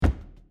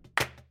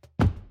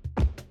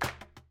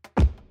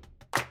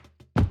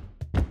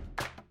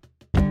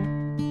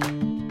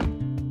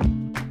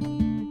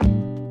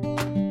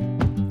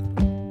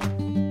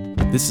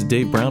This is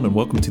Dave Brown, and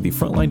welcome to the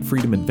Frontline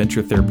Freedom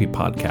Adventure Therapy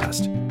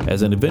Podcast.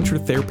 As an adventure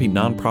therapy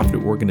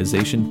nonprofit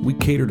organization, we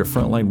cater to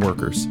frontline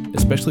workers,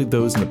 especially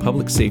those in the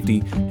public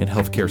safety and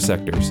healthcare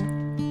sectors.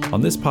 On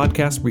this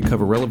podcast, we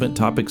cover relevant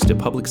topics to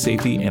public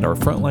safety and our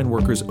frontline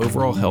workers'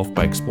 overall health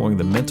by exploring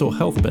the mental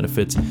health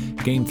benefits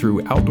gained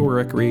through outdoor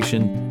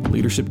recreation,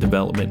 leadership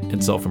development,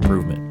 and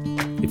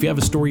self-improvement. If you have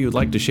a story you would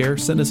like to share,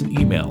 send us an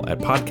email at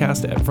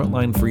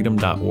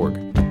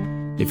podcast@frontlinefreedom.org.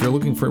 If you're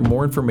looking for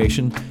more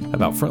information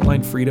about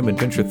Frontline Freedom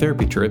Adventure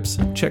Therapy trips,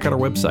 check out our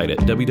website at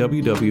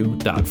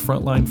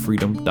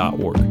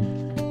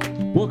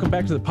www.frontlinefreedom.org. Welcome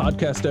back to the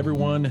podcast,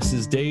 everyone. This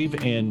is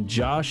Dave and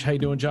Josh. How you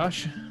doing,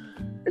 Josh?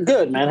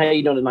 Good, man. How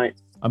you doing tonight?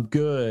 I'm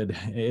good.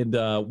 And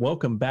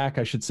welcome back,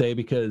 I should say,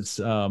 because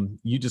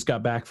you just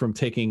got back from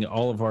taking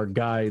all of our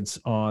guides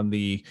on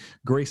the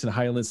Grayson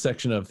Highlands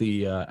section of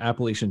the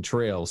Appalachian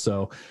Trail.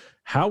 So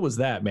how was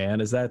that,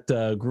 man? Is that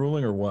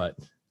grueling or what?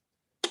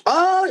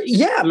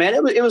 Yeah, man,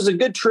 it was a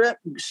good trip.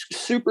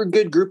 Super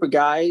good group of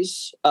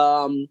guys.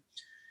 The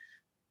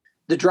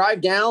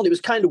drive down, it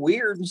was kind of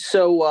weird.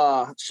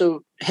 So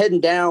going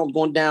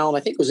down, I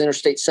think it was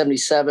Interstate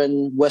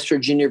 77, West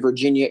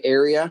Virginia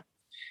area.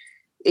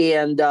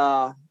 And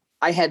I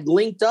had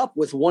linked up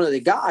with one of the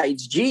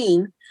guides,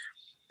 Gene,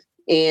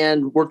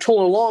 and we're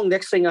tooling along.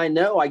 Next thing I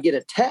know, I get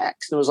a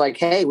text and it was like,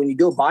 "Hey, when you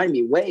go by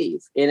me,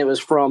 wave." And it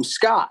was from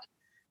Scott.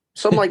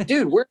 So I'm like,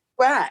 "Dude, where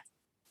you at?"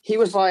 He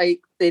was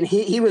like, and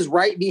he was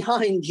right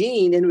behind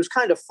Gene, and it was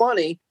kind of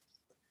funny.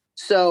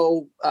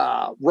 So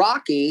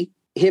Rocky,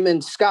 him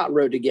and Scott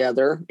rode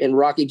together, and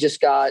Rocky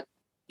just got,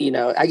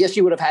 I guess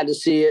you would have had to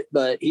see it,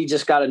 but he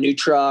just got a new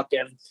truck,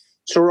 and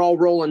so we're all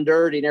rolling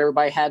dirty, and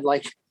everybody had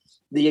like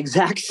the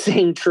exact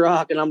same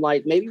truck, and I'm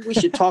like, maybe we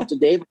should talk to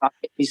Dave about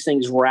getting these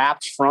things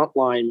wrapped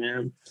frontline,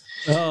 man.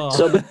 Oh,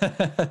 so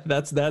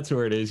that's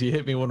where it is. You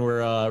hit me when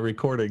we're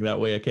recording. That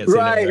way I can't say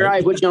that,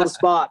 right. Put you on the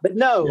spot, but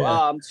no.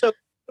 Yeah. So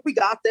we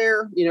got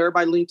there,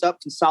 everybody linked up,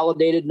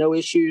 consolidated, no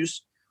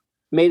issues,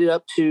 made it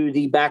up to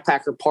the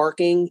backpacker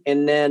parking.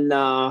 And then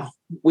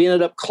we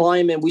ended up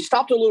climbing. We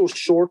stopped a little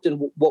short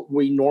than what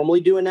we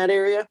normally do in that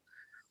area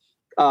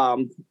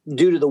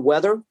due to the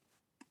weather.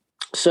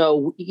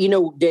 So,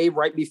 Dave,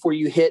 right before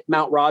you hit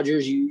Mount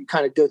Rogers, you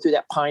kind of go through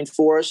that pine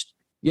forest.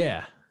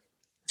 Yeah.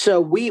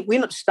 So we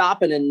ended up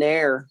stopping in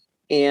there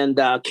and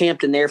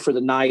camped in there for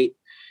the night.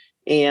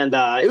 And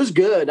it was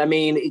good. I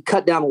mean, it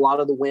cut down a lot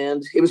of the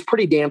wind. It was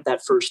pretty damp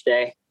that first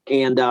day.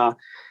 And I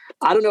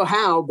don't know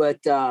how, but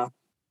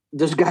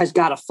those guys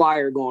got a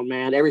fire going,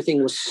 man.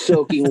 Everything was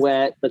soaking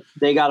wet, but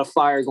they got a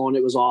fire going.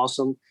 It was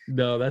awesome.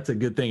 No, that's a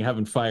good thing,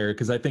 having fire,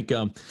 because I think,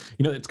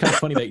 it's kind of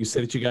funny that you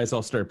say that you guys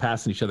all started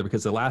passing each other,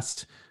 because the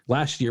last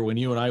year when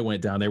you and I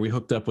went down there, we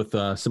hooked up with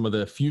some of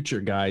the future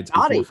guides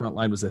before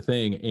Frontline was a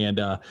thing, and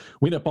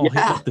we ended up all hitting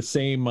at the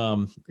same,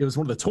 it was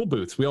one of the toll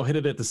booths. We all hit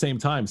it at the same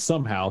time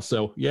somehow.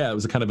 So yeah, it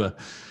was a kind of a,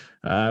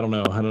 I don't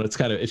know.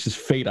 It's just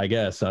fate, I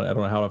guess. I don't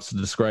know how else to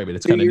describe it.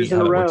 It's kind of neat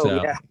how it works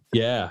out.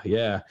 Yeah.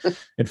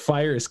 And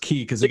fire is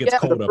key because it gets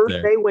cold up there. The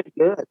first day went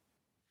good.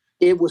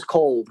 It was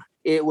cold.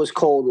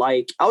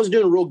 Like, I was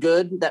doing real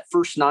good that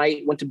first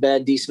night, went to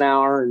bed, decent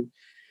hour,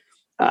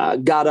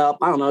 and got up.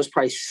 I don't know, it was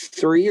probably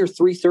 3 or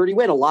 3:30.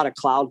 We had a lot of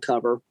cloud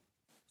cover.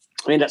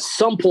 And at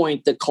some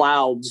point, the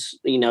clouds,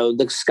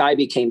 the sky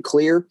became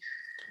clear.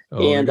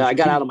 And I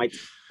got out of my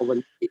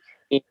and,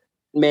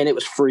 man, it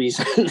was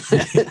freezing.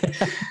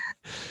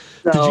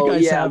 Did you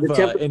guys have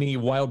any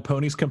wild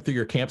ponies come through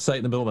your campsite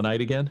in the middle of the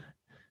night again?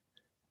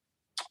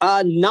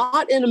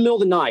 Not in the middle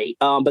of the night,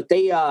 but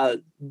they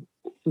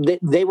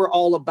were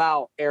all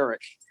about Eric.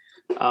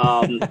 He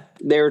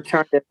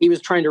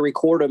was trying to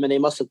record them, and they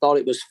must have thought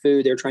it was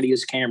food. They were trying to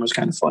use cameras.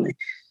 Kind of funny.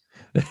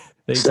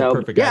 He's a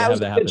perfect guy to have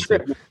that happen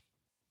to.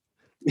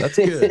 That's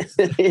good.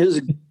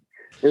 It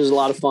was a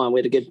lot of fun.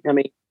 We had a good. I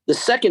mean, the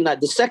second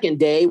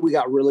day, we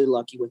got really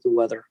lucky with the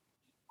weather.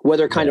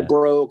 Weather kind of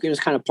broke. It was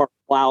kind of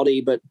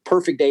cloudy, but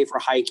perfect day for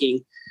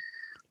hiking.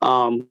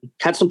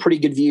 Had some pretty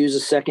good views the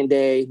second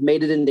day.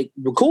 Made it into,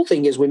 the cool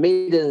thing is we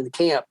made it into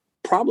camp.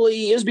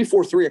 Probably is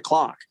before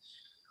 3:00.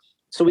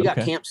 So we got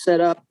camp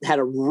set up, had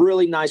a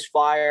really nice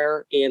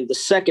fire. And the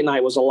second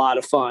night was a lot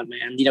of fun,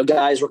 man.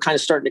 Guys were kind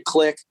of starting to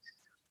click,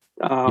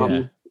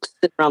 sitting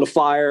around a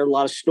fire, a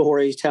lot of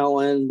stories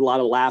telling, a lot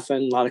of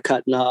laughing, a lot of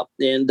cutting up.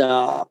 And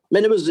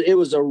man, it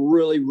was a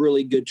really,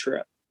 really good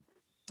trip.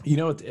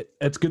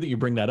 It's good that you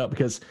bring that up,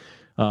 because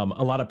a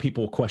lot of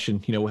people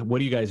question, what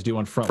do you guys do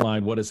on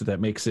Frontline? What is it that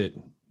makes it,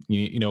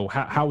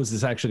 how is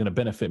this actually going to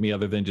benefit me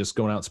other than just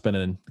going out and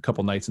spending a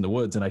couple nights in the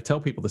woods? And I tell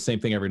people the same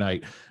thing every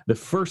night. The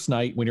first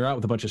night, when you're out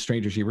with a bunch of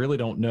strangers, you really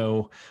don't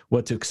know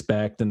what to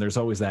expect. And there's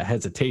always that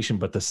hesitation.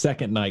 But the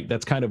second night,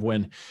 that's kind of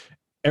when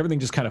everything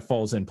just kind of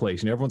falls in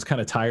place. Everyone's kind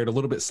of tired, a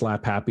little bit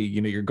slap happy.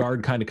 Your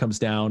guard kind of comes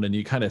down, and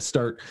you kind of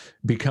start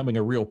becoming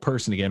a real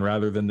person again,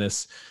 rather than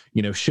this,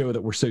 show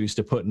that we're so used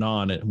to putting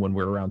on it when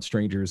we're around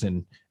strangers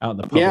and out in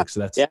the public.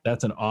 So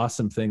that's an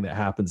awesome thing that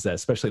happens,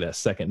 especially that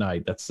second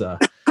night. That's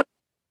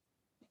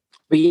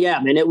But yeah,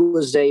 man, it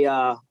was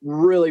a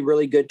really,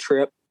 really good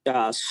trip.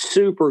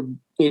 super,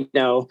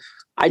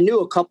 I knew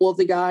a couple of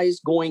the guys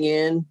going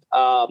in,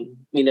 some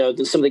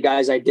of the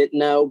guys I didn't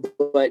know,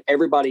 but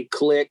everybody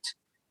clicked.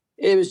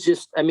 It was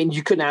just,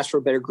 you couldn't ask for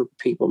a better group of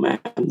people, man.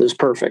 It was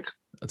perfect.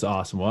 That's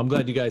awesome. Well, I'm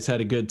glad you guys had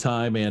a good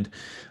time. And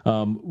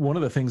one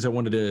of the things I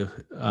wanted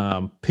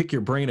to pick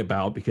your brain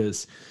about,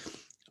 because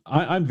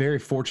I'm very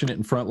fortunate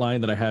in Frontline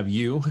that I have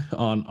you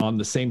on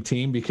the same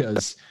team,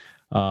 because,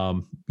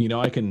 I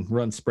can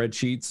run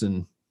spreadsheets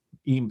and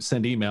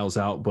send emails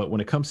out. But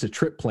when it comes to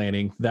trip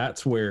planning,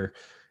 that's where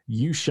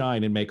you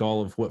shine and make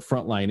all of what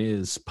Frontline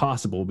is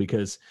possible,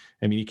 because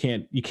you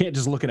can't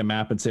just look at a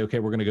map and say, okay,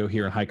 we're going to go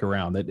here and hike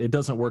around. It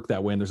doesn't work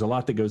that way. And there's a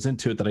lot that goes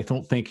into it that I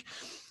don't think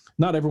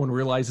not everyone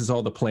realizes,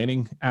 all the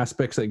planning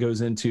aspects that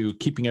goes into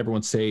keeping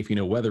everyone safe,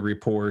 weather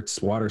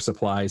reports, water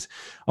supplies,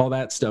 all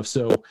that stuff.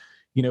 So,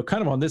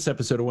 kind of on this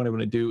episode, what I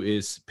want to do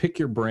is pick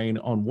your brain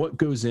on what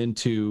goes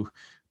into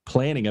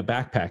planning a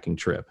backpacking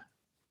trip.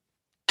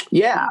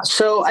 Yeah.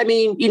 So,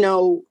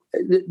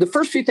 the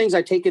first few things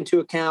I take into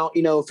account,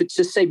 if it's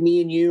just say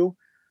me and you,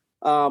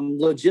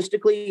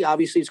 logistically,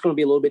 obviously it's going to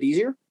be a little bit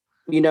easier,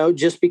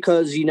 just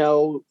because,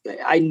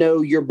 I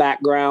know your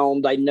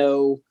background, I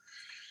know,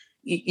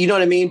 you know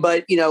what I mean?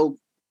 But,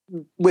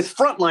 with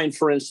Frontline,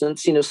 for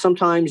instance,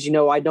 sometimes,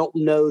 I don't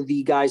know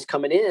the guys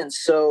coming in.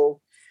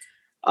 So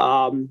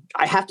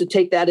I have to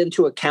take that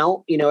into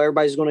account.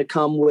 Everybody's going to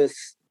come with,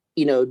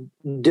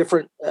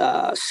 different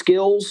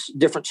skills,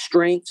 different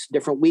strengths,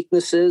 different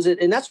weaknesses.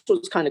 And that's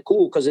what's kind of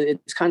cool, because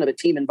it's kind of a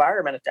team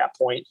environment at that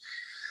point.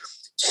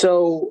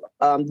 So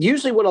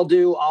usually what I'll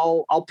do,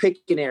 I'll pick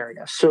an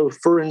area. So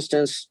for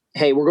instance,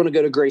 hey, we're going to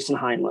go to Grayson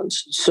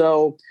Highlands.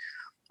 So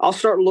I'll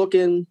start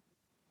looking,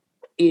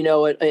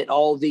 at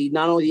all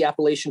not only the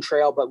Appalachian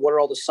Trail, but what are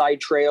all the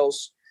side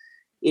trails.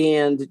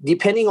 And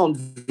depending on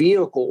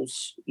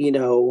vehicles,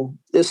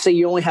 let's say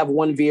you only have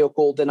one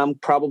vehicle, then I'm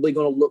probably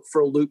going to look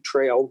for a loop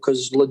trail,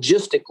 because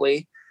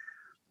logistically,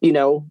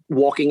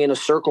 walking in a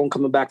circle and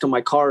coming back to my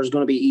car is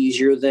going to be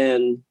easier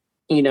than,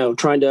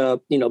 trying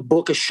to,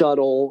 book a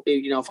shuttle,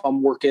 if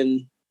I'm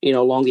working,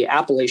 along the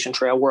Appalachian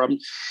Trail, where I'm,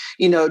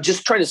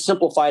 just trying to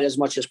simplify it as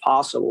much as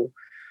possible.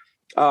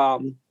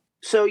 So,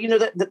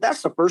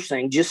 that's the first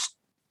thing. Just,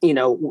 hey,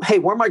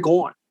 where am I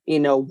going?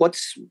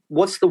 What's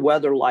the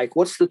weather like?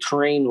 What's the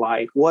terrain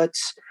like? More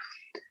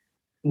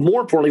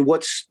importantly,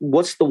 what's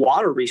the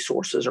water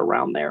resources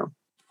around there?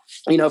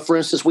 For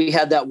instance, we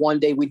had that one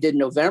day we did in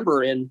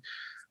November, and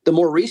the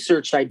more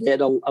research I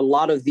did, a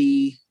lot of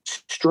the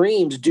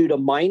streams, due to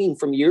mining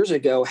from years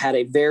ago, had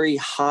a very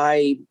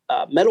high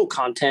metal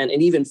content,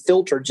 and even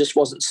filtered just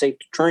wasn't safe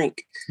to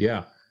drink.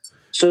 Yeah.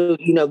 So,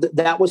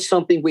 that was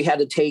something we had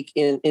to take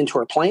into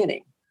our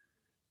planning.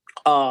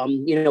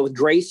 With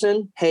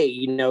Grayson, hey,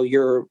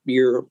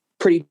 you're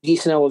pretty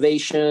decent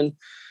elevation.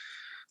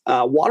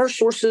 Water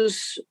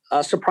sources,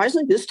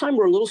 surprisingly, this time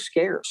were a little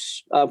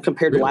scarce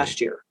compared to last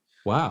year.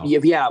 Wow.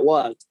 Yeah, it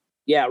was.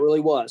 Yeah, it really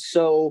was.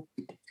 So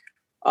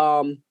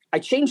I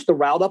changed the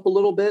route up a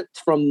little bit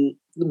from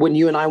when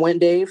you and I went,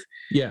 Dave.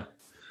 Yeah.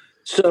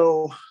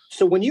 So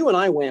when you and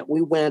I went,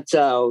 we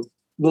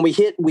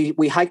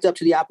hiked up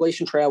to the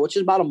Appalachian Trail, which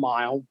is about a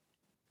mile.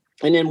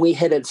 And then we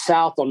headed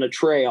south on the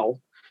trail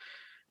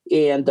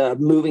and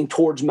moving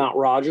towards Mount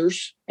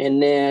Rogers.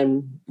 And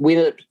then we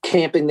ended up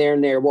camping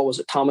there. What was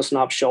it? Thomas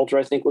Knox Shelter,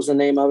 I think was the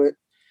name of it.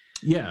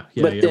 Yeah.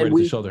 But then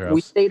the shelter house.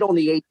 We stayed on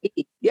the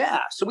AT.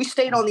 Yeah. So we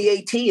stayed on the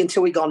AT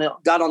until we got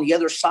on the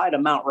other side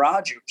of Mount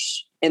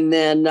Rogers. And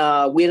then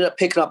we ended up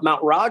picking up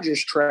Mount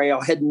Rogers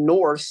Trail, heading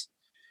north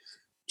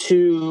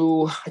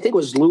to, I think it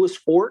was Lewis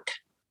Fork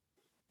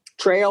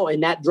Trail.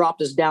 And that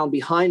dropped us down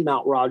behind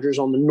Mount Rogers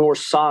on the north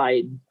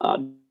side,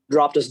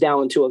 dropped us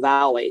down into a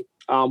valley.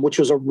 Which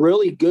was a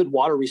really good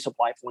water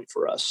resupply point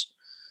for us.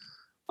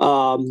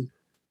 So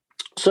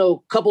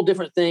a couple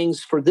different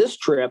things for this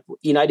trip.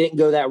 I didn't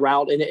go that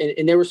route.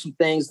 And there were some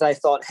things that I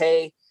thought,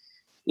 hey,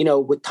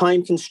 with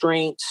time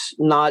constraints,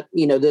 not,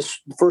 this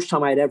first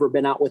time I had ever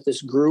been out with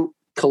this group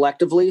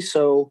collectively.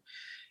 So,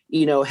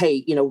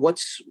 hey,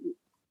 what's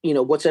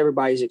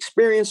everybody's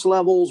experience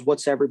levels?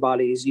 What's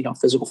everybody's,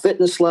 physical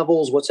fitness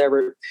levels?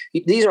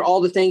 These are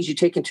all the things you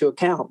take into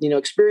account.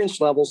 Experience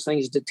levels,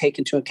 things to take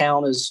into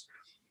account is,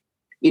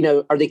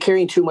 are they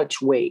carrying too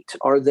much weight?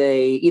 Are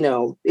they,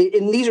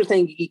 and these are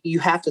things you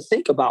have to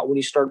think about when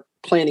you start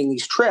planning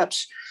these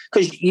trips,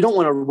 because you don't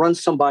want to run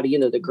somebody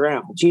into the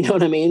ground. You know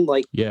what I mean?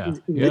 Like, yeah,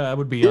 that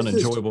would be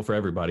unenjoyable for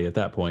everybody at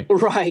that point.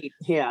 Right.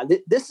 Yeah.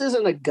 This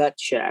isn't a gut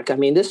check.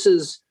 This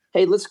is,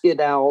 hey, let's get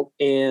out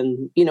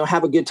and,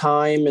 have a good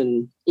time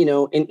and,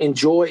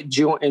 enjoy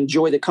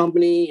the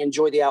company,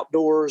 enjoy the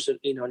outdoors and,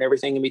 and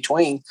everything in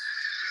between.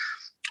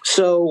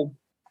 So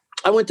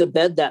I went to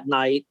bed that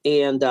night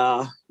and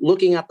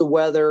looking at the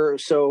weather.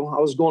 So I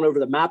was going over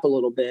the map a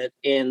little bit.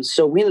 And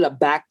so we ended up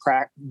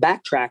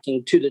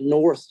backtracking to the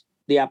north,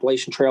 the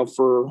Appalachian Trail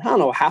for, I don't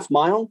know, a half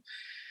mile,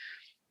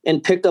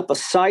 and picked up a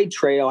side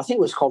trail. I think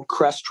it was called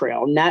Crest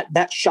Trail. And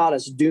that shot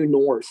us due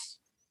north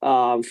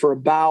for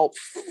about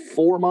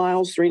 4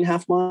 miles,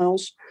 3.5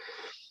 miles.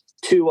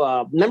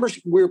 remember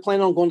we were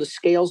planning on going to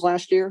Scales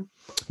last year.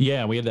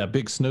 Yeah, we had that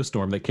big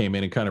snowstorm that came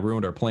in and kind of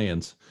ruined our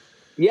plans.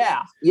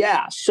 Yeah.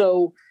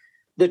 So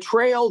the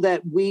trail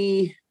that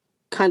we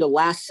kind of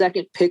last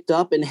second picked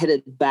up and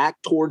headed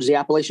back towards the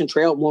Appalachian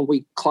Trail when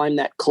we climbed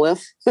that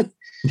cliff.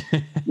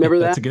 Remember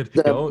that? That's a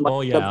good.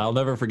 I'll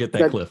never forget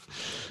that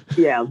cliff.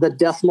 Yeah, the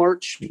Death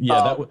March.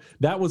 Yeah,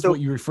 that was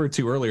what you referred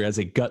to earlier as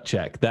a gut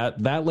check.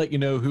 That let you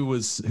know who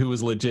was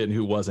legit and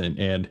who wasn't.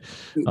 And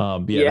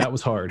that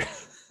was hard.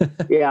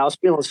 Yeah, I was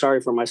feeling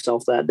sorry for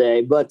myself that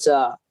day. But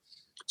so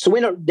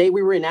we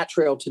were in that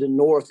trail to the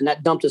north, and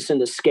that dumped us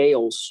into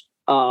Scales.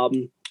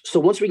 So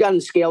once we got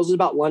into Scales, it was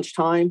about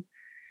lunchtime.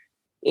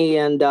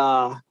 And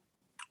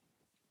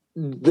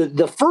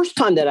the first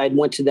time that I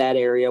went to that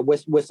area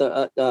with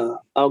a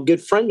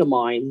good friend of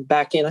mine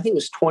back in, I think it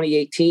was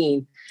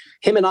 2018,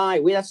 him and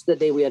that's the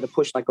day we had to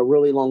push like a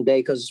really long day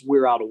because we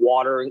were out of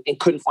water and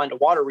couldn't find a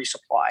water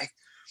resupply.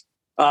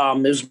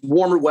 It was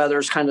warmer weather,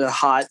 it's kind of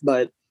hot,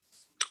 but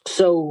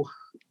so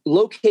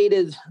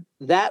located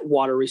that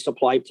water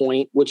resupply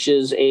point, which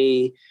is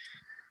a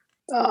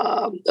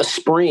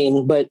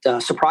spring, but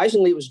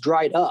surprisingly it was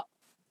dried up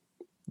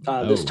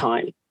this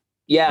time.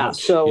 Yeah.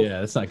 Ouch. So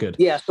that's not good.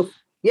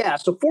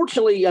 So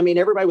fortunately, I mean,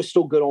 everybody was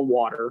still good on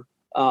water.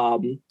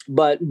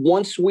 But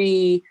once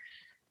we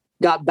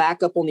got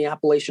back up on the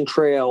Appalachian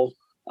Trail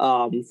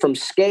from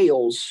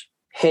Scales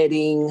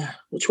heading,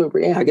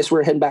 I guess we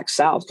were heading back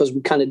south because we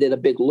kind of did a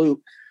big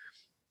loop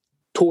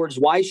towards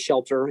Wise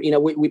Shelter.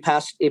 We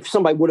passed, if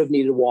somebody would have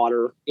needed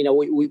water,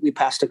 we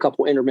passed a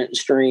couple intermittent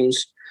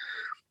streams.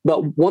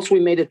 But once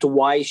we made it to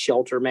Wise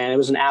Shelter, man, it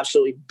was an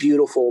absolutely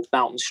beautiful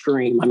mountain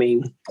stream. I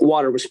mean,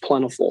 water was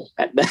plentiful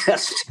at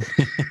best.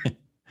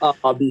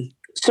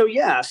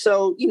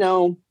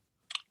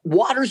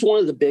 Water's one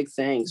of the big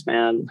things,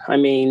 man. I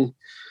mean,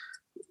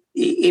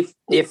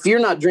 if you're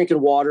not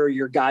drinking water,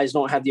 your guys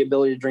don't have the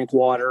ability to drink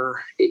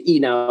water.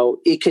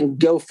 It can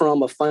go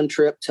from a fun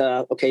trip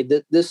to, okay,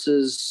 this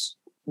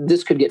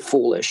could get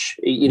foolish,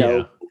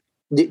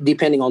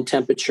 depending on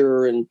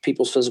temperature and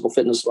people's physical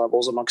fitness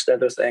levels, amongst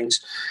other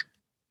things.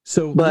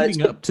 So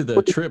leading up to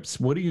the trips,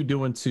 what are you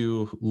doing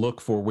to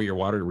look for where your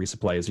water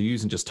resupply is? Are you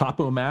using just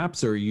Topo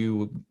Maps, or are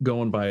you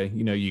going by,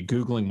 you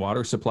Googling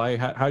water supply?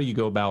 How do you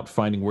go about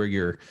finding where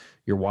your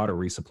water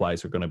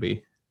resupplies are going to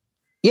be?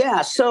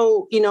 Yeah.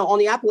 So, on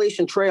the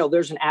Appalachian Trail,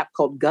 there's an app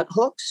called Gut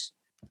Hooks.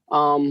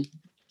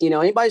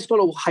 Anybody's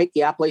going to hike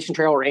the Appalachian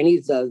Trail or any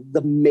of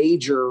the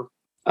major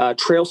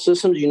trail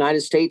systems in the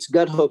United States,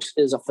 Gut Hooks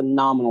is a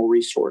phenomenal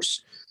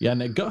resource. Yeah,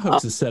 and Gut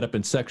Hooks is set up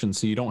in sections,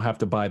 so you don't have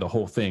to buy the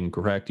whole thing,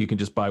 correct? You can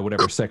just buy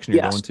whatever section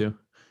you're going to?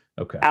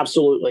 Okay.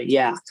 Absolutely,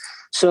 yeah.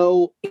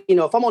 So,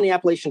 if I'm on the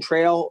Appalachian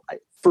Trail,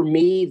 for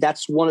me,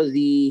 that's one of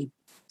the,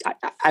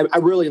 I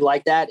really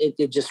like that.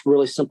 It just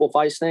really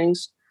simplifies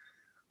things.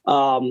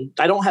 I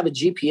don't have a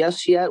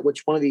GPS yet,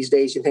 which one of these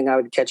days you think I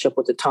would catch up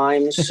with the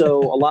times. So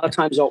a lot of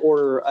times I'll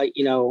order,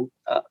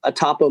 a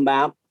topo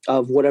map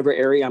of whatever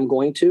area I'm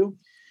going to.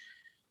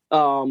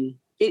 And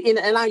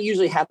I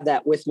usually have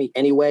that with me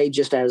anyway,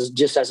 just as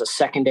a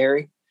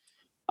secondary.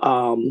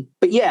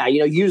 But yeah,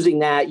 using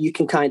that, you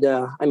can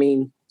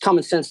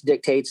common sense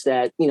dictates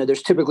that,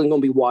 there's typically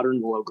going to be water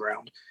in the low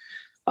ground.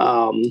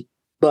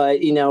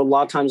 But, a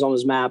lot of times on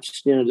those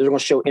maps, they're going to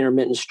show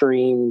intermittent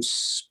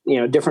streams,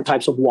 different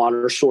types of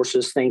water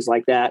sources, things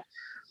like that.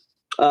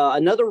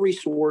 Another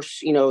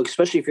resource,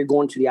 especially if you're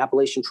going to the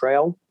Appalachian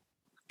Trail,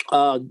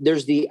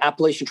 there's the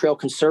Appalachian Trail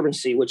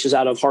Conservancy, which is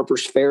out of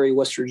Harper's Ferry,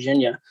 West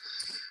Virginia.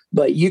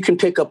 But you can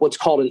pick up what's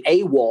called an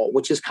AWOL,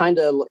 which is kind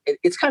of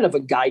a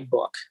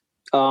guidebook.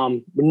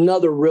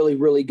 Another really,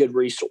 really good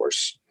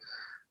resource.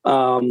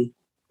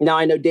 Now,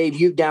 I know, Dave,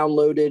 you've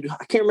downloaded,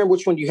 I can't remember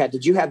which one you had.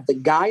 Did you have the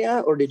Gaia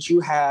or did you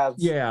have?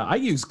 Yeah, I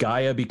use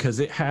Gaia because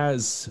it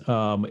has,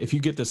 if you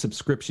get the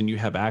subscription, you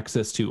have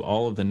access to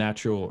all of the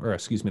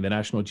the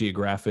National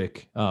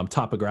Geographic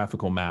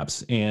topographical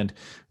maps. And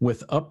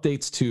with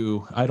updates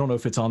to, I don't know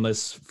if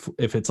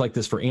it's like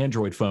this for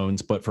Android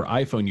phones, but for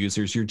iPhone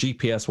users, your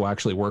GPS will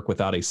actually work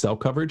without a cell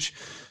coverage.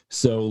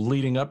 So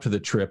leading up to the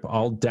trip,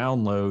 I'll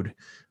download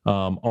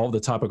all the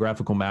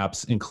topographical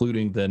maps,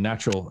 including the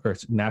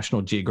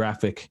National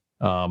Geographic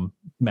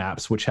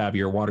maps, which have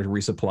your water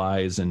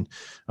resupplies and,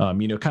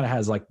 kind of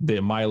has like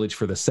the mileage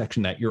for the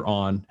section that you're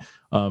on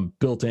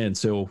built in.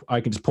 So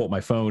I can just pull up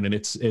my phone and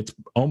it's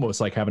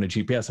almost like having a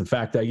GPS. In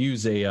fact, I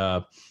use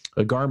a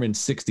Garmin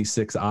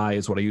 66i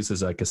is what I use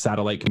as like a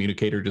satellite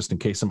communicator just in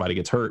case somebody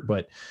gets hurt.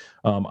 But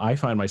I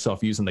find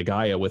myself using the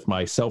Gaia with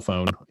my cell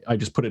phone. I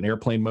just put it in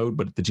airplane mode,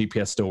 but the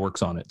GPS still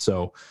works on it.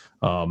 So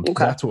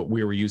that's what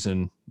we were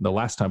using the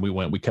last time we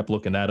went. We kept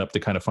looking that up to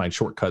kind of find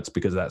shortcuts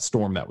because of that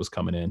storm that was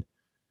coming in.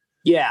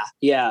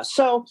 Yeah.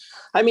 So,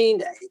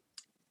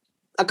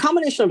 a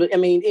combination of it,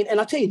 and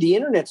I'll tell you, the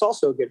internet's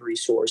also a good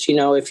resource.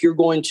 If you're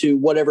going to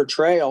whatever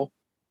trail,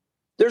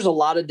 there's a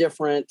lot of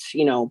different,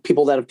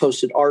 people that have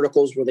posted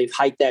articles where they've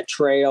hiked that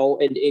trail,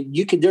 and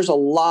there's a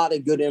lot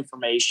of good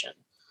information.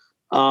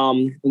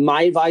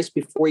 My advice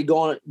before you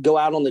go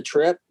out on the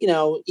trip,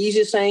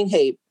 easiest saying,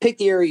 hey, pick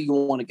the area you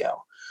want to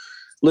go.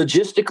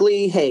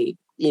 logistically, hey,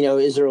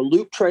 is there a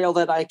loop trail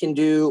that I can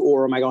do,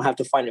 or am I going to have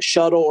to find a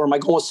shuttle, or am I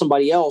going with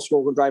somebody else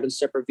where we're driving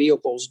separate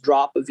vehicles,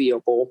 drop a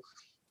vehicle,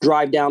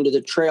 drive down to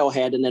the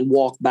trailhead, and then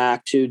walk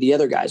back to the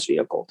other guy's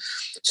vehicle?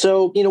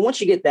 So,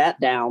 once you get that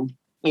down,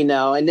 and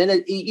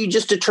then you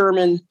just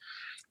determine,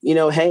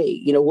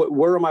 hey,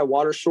 where are my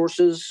water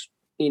sources?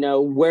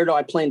 Where do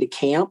I plan to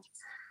camp?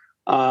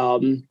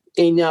 And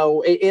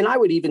I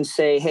would even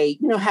say, hey,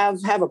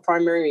 have a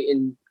primary,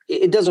 and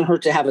it doesn't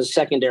hurt to have a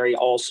secondary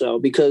also,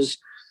 because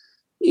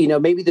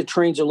maybe the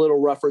terrain's a little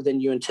rougher than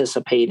you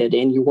anticipated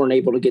and you weren't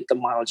able to get the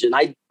mileage. And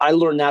I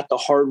learned that the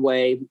hard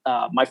way.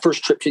 My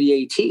first trip to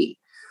the AT,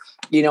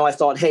 I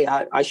thought, hey,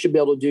 I should be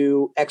able to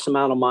do X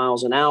amount of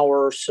miles an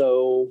hour.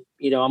 So,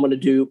 I'm going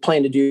to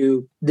plan to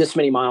do this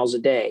many miles a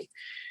day.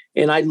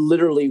 And I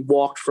literally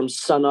walked from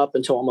sun up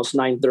until almost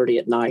 9:30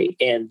 at night,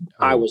 and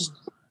I was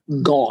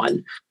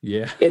gone.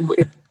 Yeah.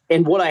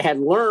 And what I had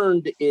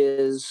learned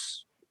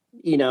is,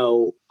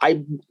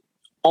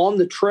 on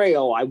the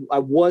trail,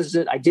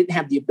 I didn't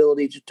have the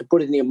ability to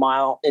put in the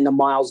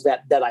miles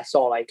that I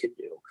thought I could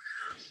do.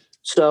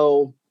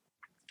 So,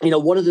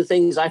 one of the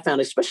things I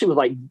found, especially with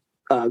like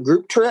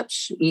group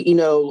trips,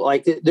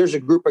 like there's a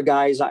group of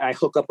guys I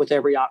hook up with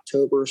every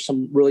October,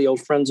 some really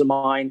old friends of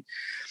mine.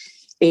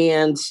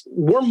 And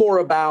we're more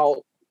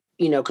about,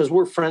 because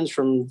we're friends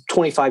from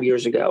 25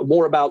 years ago,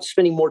 more about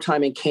spending more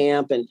time in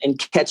camp and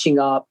catching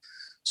up.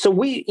 So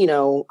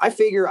I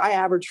figure I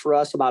average for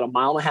us about 1.5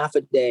 miles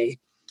a day.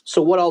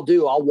 So what I'll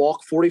do, I'll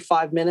walk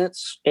 45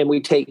 minutes and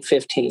we take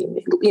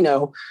 15,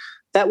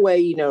 that way,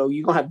 you're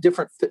going to have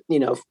different,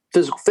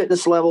 physical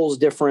fitness levels,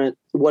 different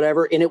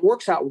whatever. And it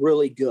works out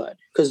really good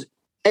because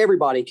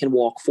everybody can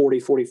walk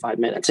 40-45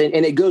 minutes and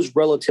it goes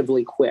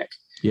relatively quick.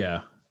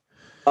 Yeah.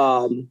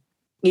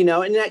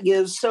 And that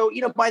gives,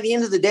 by the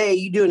end of the day,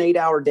 you do an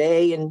 8-hour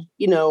day and,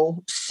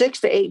 6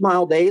 to 8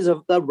 mile days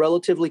of a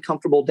relatively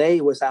comfortable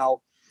day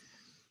without,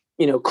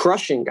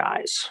 crushing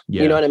guys.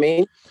 Yeah. You know what I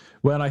mean?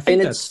 Well, and I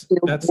think that's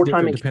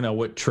different depending on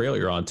what trail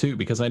you're on too,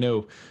 because I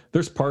know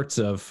there's parts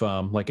of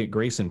like at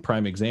Grayson,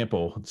 prime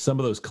example, some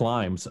of those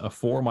climbs, a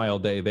 4-mile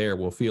day there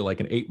will feel like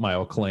an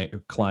 8-mile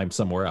climb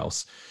somewhere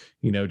else,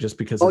 just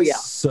because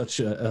it's such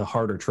a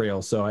harder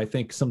trail. So I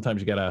think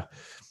sometimes you gotta,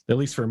 at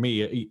least for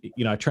me,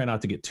 I try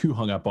not to get too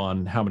hung up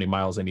on how many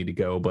miles I need to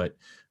go, but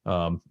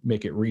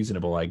make it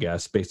reasonable, I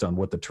guess, based on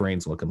what the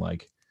terrain's looking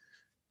like.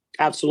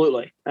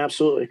 Absolutely.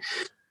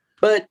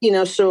 But,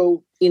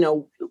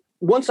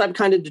 once I've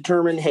kind of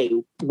determined, hey,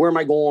 where am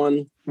I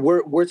going?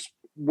 Where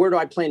do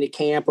I plan to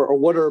camp, or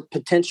what are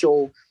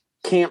potential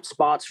camp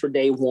spots for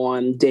day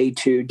 1, day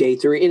 2, day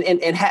 3,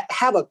 and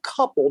have a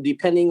couple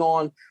depending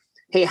on,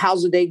 hey,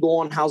 how's the day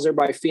going? How's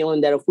everybody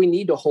feeling? That if we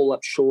need to hole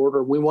up short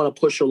or we want to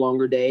push a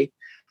longer day,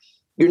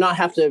 you're not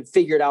have to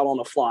figure it out on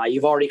the fly.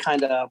 You've already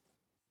kind of,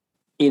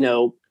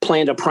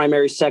 planned a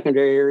primary,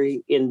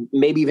 secondary, and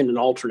maybe even an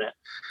alternate.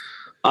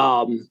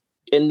 And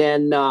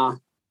then,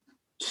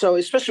 so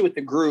especially with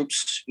the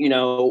groups,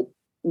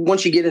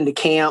 once you get into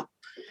camp,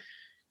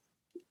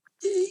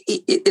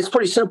 it's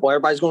pretty simple.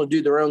 Everybody's going to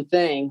do their own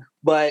thing.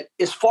 But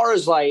as far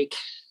as like,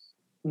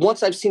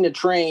 once I've seen a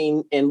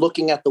terrain and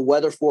looking at the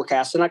weather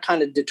forecast, and I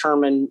kind of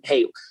determine,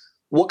 hey,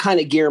 what kind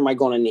of gear am I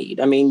going to need?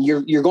 I mean,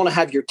 you're going to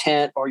have your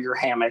tent or your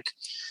hammock.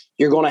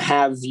 You're going to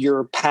have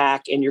your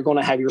pack and you're going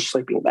to have your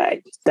sleeping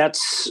bag.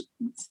 That's,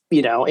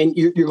 and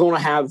you're going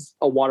to have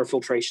a water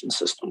filtration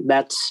system.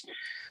 That's,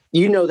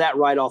 that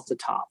right off the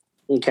top.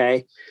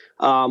 Okay.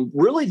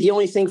 Really the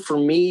only thing for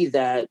me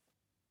that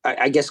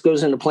I guess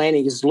goes into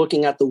planning is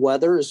looking at the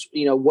weather is,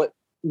 what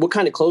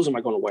kind of clothes am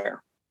I going to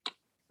wear?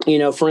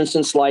 For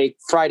instance, like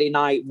Friday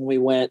night when we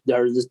went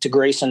there to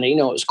Grayson, it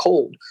was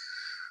cold.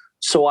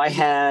 So I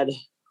had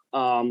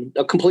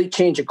a complete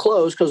change of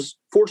clothes because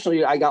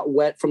fortunately I got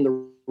wet from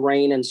the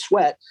rain and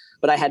sweat,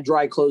 but I had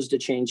dry clothes to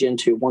change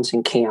into once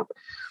in camp.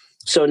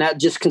 So that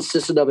just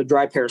consisted of a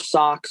dry pair of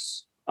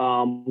socks,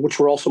 which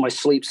were also my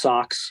sleep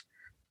socks,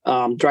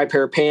 dry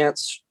pair of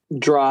pants,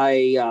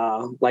 dry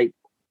like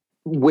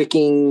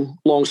wicking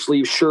long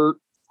sleeve shirt.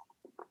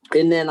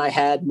 And then I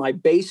had my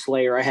base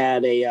layer. I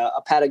had a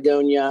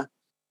Patagonia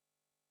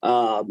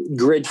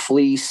grid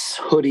fleece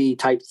hoodie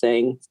type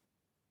thing.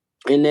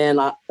 And then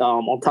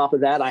on top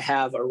of that, I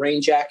have a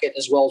rain jacket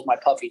as well as my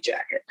puffy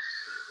jacket.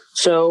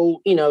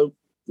 So,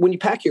 when you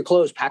pack your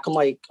clothes, pack them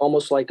like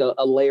almost like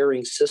a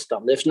layering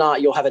system. If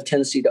not, you'll have a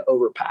tendency to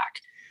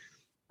overpack.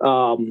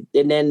 And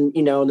then,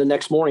 the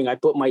next morning I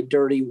put my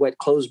dirty, wet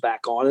clothes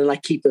back on and I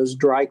keep those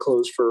dry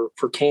clothes for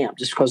camp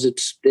just because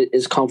it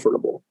is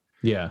comfortable.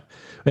 Yeah.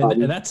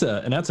 And that's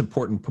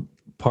important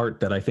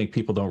part that I think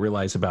people don't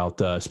realize about,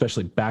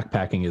 especially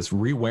backpacking, is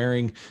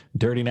re-wearing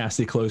dirty,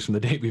 nasty clothes from the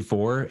day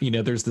before.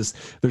 there's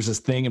this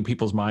thing in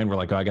people's mind where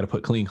like, oh, I got to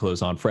put clean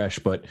clothes on fresh,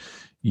 but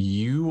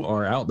you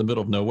are out in the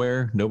middle of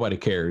nowhere. Nobody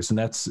cares. And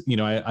that's,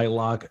 I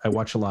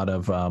watch a lot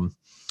of, I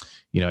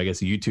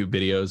guess YouTube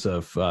videos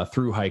of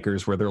through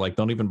hikers where they're like,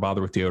 don't even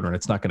bother with deodorant.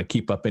 It's not going to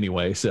keep up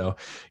anyway. So,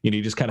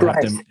 you just kind of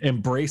have to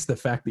embrace the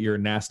fact that you're a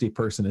nasty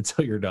person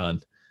until you're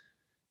done.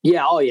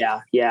 Yeah. Oh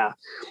yeah. Yeah.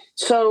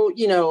 So,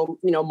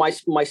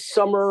 my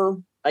summer,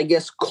 I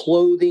guess,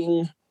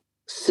 clothing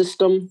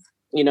system,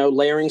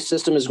 layering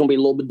system is going to be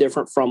a little bit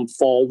different from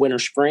fall, winter,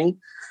 spring.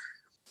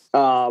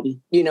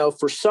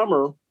 For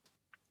summer,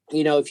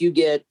 if you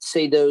get,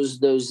 say, those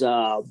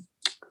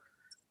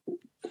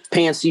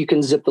pants, you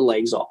can zip the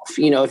legs off.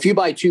 If you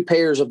buy two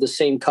pairs of the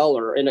same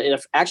color, and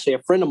if actually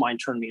a friend of mine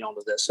turned me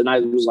onto this, and I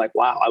was like,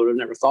 wow, I would have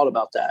never thought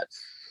about that.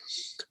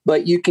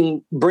 But you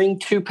can bring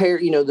two pair,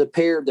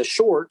 the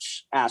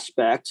shorts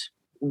aspect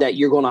that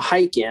you're going to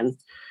hike in,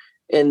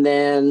 and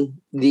then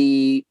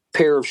the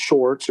pair of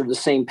shorts or the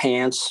same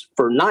pants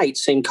for night,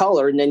 same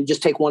color, and then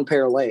just take one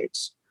pair of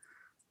legs.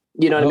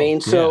 You know what I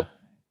mean? So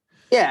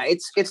yeah,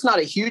 it's not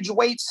a huge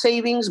weight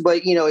savings,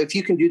 but if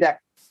you can do that,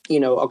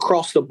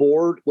 across the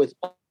board with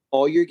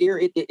all your gear,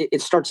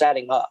 it starts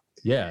adding up.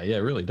 Yeah, it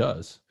really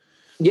does.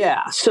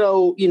 Yeah.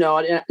 So,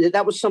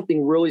 that was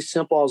something really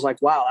simple. I was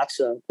like, wow,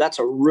 that's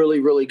a really,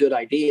 really good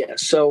idea.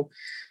 So,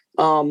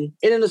 and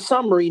in the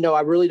summer,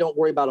 I really don't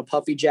worry about a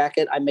puffy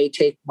jacket. I may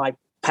take my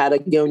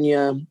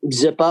Patagonia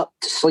zip up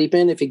to sleep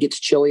in if it gets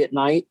chilly at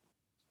night.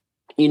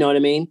 You know what I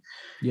mean?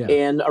 Yeah.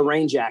 And a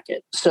rain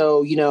jacket.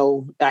 So,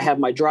 I have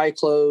my dry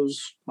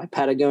clothes, my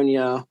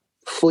Patagonia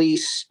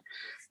fleece,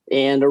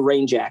 and a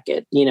rain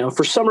jacket.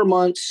 For summer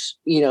months,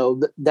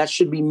 that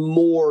should be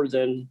more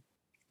than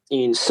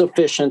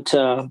sufficient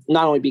to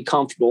not only be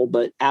comfortable,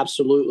 but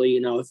absolutely,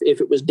 if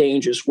it was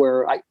dangerous,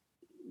 where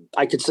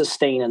I could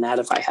sustain in that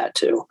if I had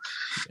to.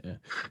 Yeah.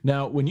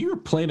 Now, when you're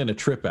planning a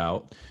trip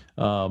out,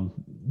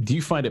 do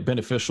you find it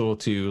beneficial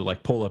to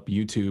like pull up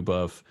YouTube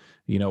of,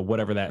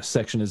 whatever that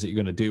section is that you're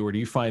going to do, or do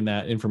you find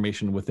that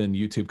information within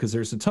YouTube? Because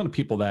there's a ton of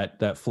people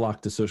that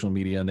flock to social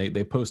media, and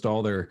they post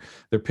all their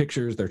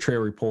pictures, their trail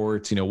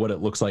reports, what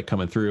it looks like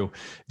coming through.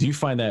 Do you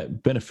find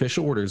that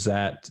beneficial, or does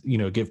that,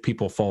 give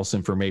people false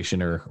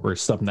information or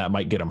something that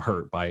might get them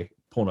hurt by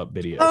pulling up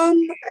videos?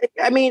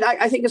 I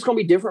think it's going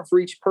to be different for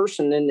each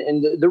person.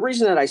 And the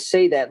reason that I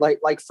say that,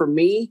 like for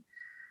me,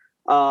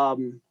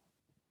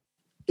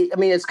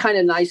 it's kind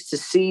of nice to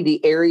see the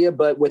area,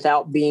 but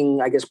without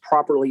being, I guess,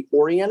 properly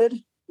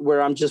oriented,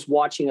 where I'm just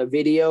watching a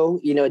video.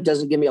 It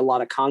doesn't give me a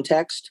lot of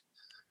context,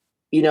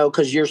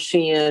 because you're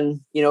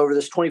seeing, over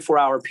this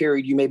 24-hour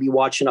period, you may be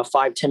watching a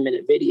 5-10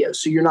 minute video.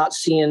 So you're not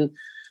seeing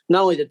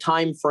not only the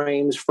time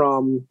frames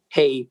from,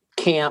 hey,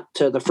 camp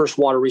to the first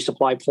water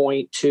resupply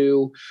point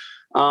to,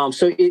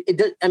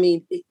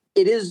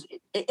 it is,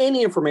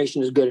 any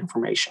information is good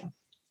information.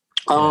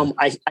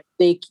 I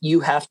think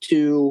you have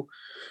to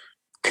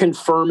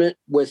confirm it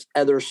with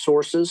other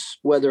sources,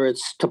 whether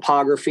it's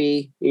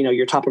topography,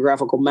 your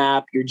topographical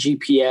map, your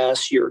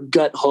GPS, your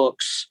gut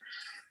hooks,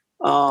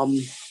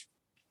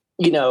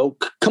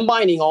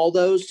 combining all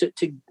those to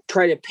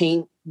try to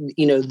paint,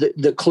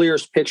 the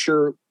clearest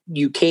picture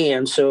you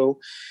can. So,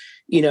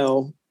 you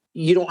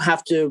don't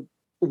have to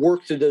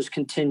work through those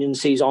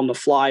contingencies on the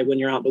fly when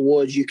you're out in the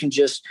woods. You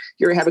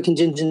have a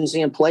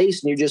contingency in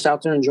place and you're just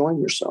out there enjoying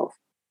yourself.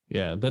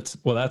 Yeah, that's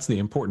the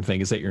important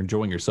thing, is that you're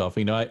enjoying yourself.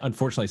 I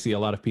unfortunately see a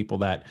lot of people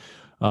that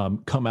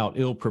come out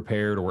ill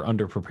prepared or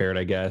underprepared,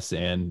 I guess,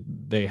 and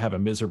they have a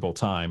miserable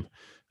time.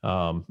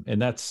 And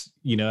that's,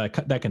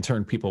 that can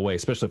turn people away,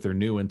 especially if they're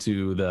new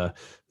into the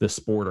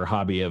sport or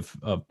hobby of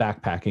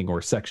backpacking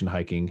or section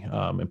hiking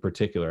in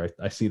particular.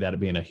 I see that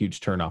being a huge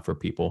turnoff for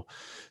people.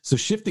 So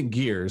shifting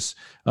gears,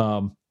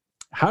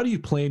 how do you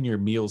plan your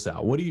meals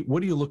out? What are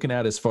you looking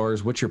at as far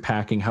as what you're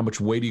packing? How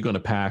much weight are you going to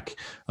pack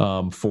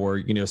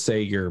for,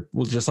 say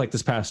just like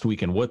this past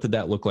weekend, what did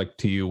that look like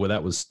to you? Well,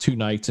 that was 2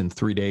 nights and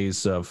 3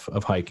 days of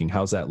hiking.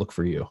 How's that look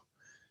for you?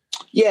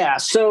 Yeah.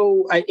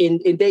 So,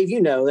 and Dave,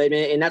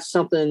 and that's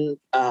something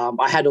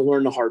I had to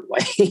learn the hard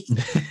way.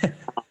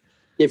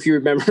 If you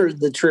remember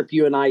the trip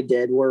you and I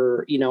did,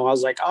 where, I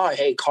was like, oh,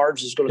 hey,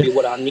 carbs is going to be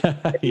what I need.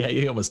 Yeah,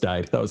 you almost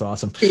died. That was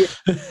awesome.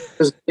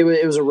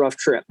 It was a rough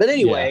trip. But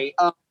anyway,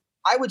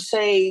 I would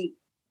say,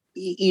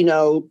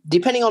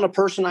 depending on a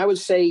person, I would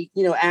say,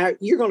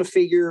 you're going to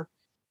figure,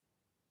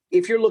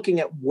 if you're looking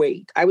at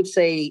weight, I would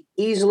say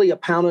easily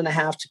 1.5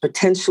 pounds to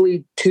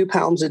potentially 2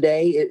 pounds a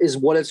day is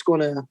what it's going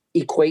to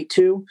equate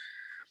to.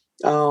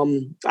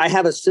 I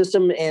have a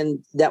system and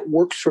that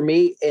works for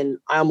me, and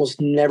I almost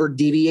never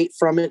deviate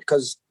from it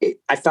because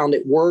I found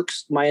it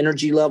works. My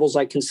energy levels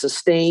I can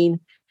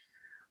sustain.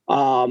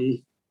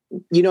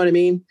 You know what I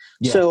mean?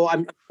 Yeah. So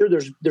I'm sure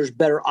there's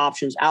better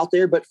options out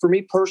there, but for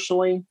me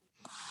personally,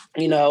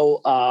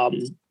 I'll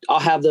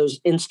have those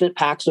instant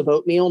packs of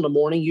oatmeal in the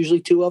morning,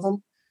 usually 2 of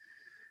them.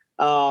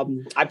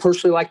 I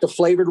personally like the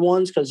flavored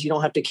ones because you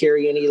don't have to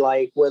carry any,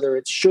 like whether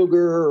it's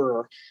sugar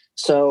or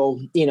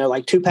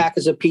like 2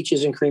 packets of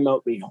peaches and cream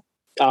oatmeal.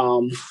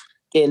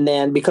 And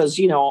then because,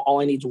 all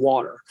I need is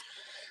water.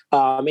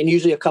 And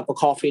usually a cup of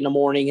coffee in the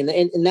morning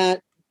and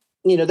that,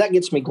 that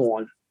gets me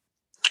going.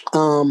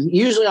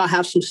 Usually I'll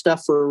have some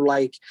stuff for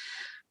like,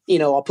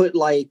 I'll put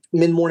like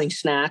mid-morning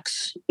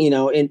snacks,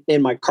 in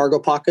my cargo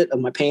pocket of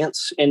my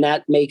pants. And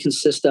that may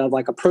consist of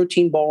like a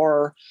protein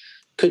bar,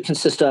 could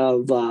consist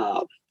of,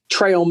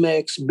 trail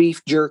mix,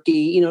 beef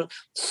jerky,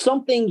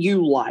 something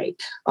you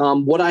like.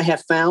 What I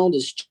have found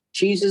is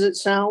cheese as it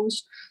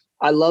sounds.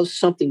 I love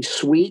something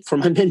sweet for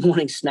my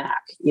mid-morning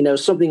snack.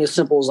 Something as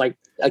simple as like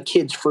a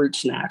kid's fruit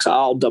snacks.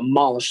 I'll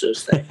demolish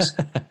those things.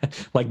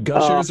 Like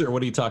Gushers, or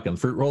what are you talking?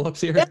 Fruit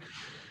roll-ups here?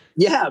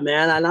 Yeah,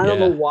 man. And I don't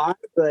know why,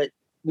 but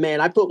man,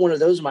 I put one of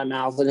those in my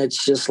mouth and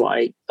it's just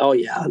like, oh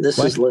yeah, this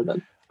is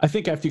living. I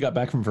think after you got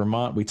back from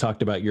Vermont, we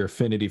talked about your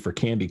affinity for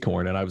candy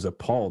corn, and I was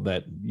appalled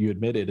that you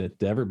admitted it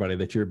to everybody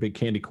that you're a big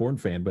candy corn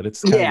fan, but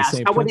it's kind of the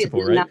same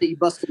principle, right? Now that you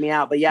busted me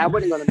out, but yeah, I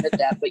wasn't going to admit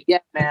that. But yeah,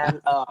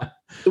 man,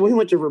 so when we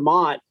went to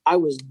Vermont, I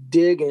was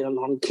digging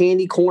on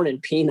candy corn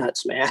and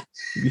peanuts, man.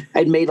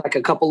 I'd made like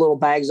a couple little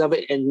bags of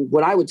it, and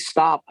when I would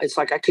stop, it's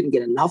like I couldn't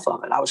get enough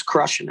of it. I was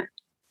crushing it.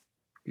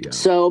 Yeah.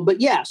 So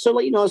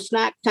a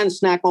snack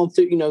on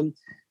food,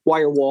 while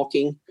you're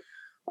walking.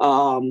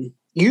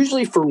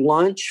 Usually for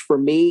lunch for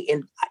me,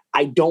 and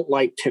I don't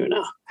like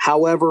tuna.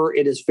 However,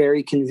 it is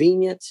very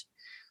convenient.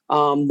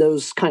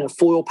 Those kind of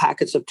foil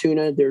packets of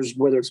tuna,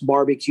 whether it's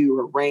barbecue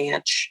or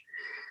ranch.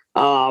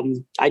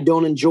 I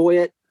don't enjoy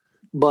it,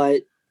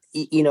 but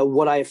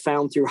what I have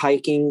found through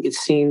hiking, it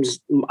seems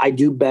I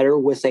do better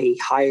with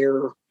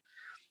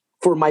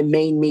for my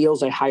main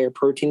meals, a higher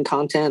protein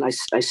content.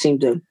 I seem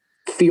to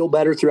feel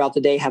better throughout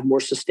the day, have more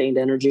sustained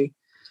energy.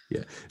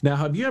 Yeah. Now,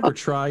 have you ever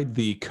tried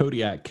the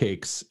Kodiak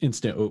Cakes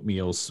instant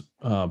oatmeals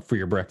for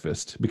your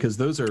breakfast? Because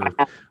those are,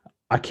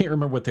 I can't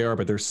remember what they are,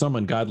 but there's some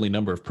ungodly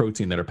number of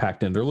protein that are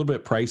packed in. They're a little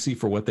bit pricey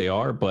for what they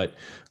are, but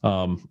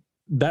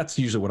that's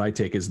usually what I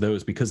take is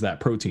those because of that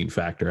protein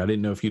factor. I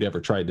didn't know if you'd ever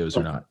tried those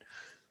or not.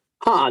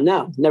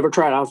 No, never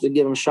tried. I'll have to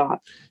give them a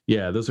shot.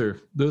 Yeah, those are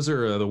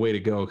the way to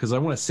go, because I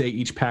want to say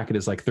each packet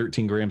is like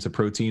 13 grams of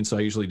protein. So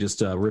I usually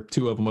just rip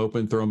 2 of them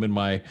open, throw them in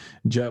my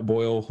jet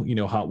boil,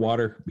 hot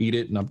water, eat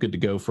it, and I'm good to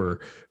go for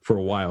a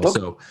while. Okay.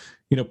 So,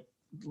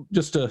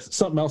 just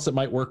something else that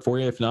might work for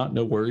you. If not,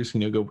 no worries.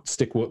 Go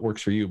stick what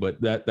works for you. But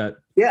that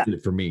did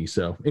it for me.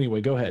 So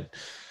anyway, go ahead.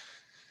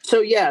 So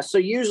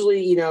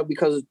usually,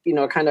 because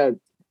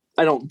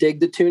I don't dig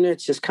the tuna.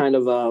 It's just kind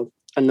of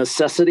a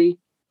necessity.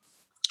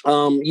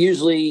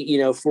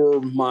 Usually, for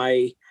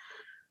my,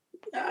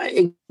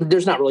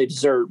 there's not really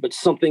dessert, but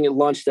something at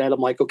lunch that I'm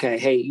like, okay,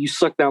 hey, you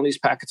suck down these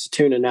packets of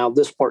tuna. Now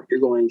this part you're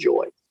going to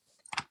enjoy.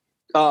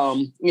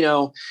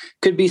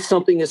 Could be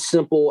something as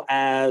simple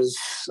as,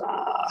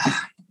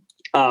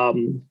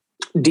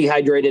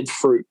 dehydrated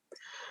fruit,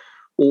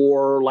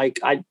 or like,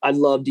 I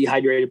love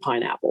dehydrated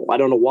pineapple. I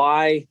don't know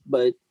why,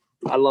 but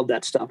I love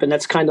that stuff. And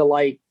that's kind of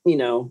like,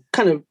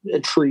 kind of a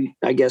treat,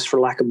 I guess, for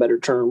lack of better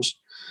terms.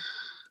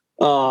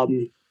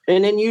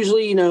 And then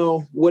usually,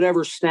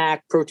 whatever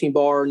snack, protein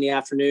bar in the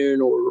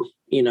afternoon, or,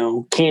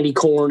 candy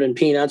corn and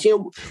peanuts,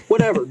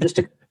 whatever, just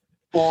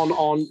on,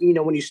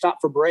 when you stop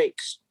for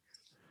breaks,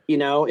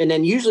 and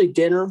then usually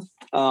dinner.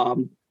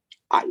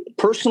 I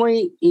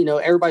personally,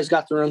 everybody's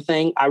got their own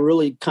thing. I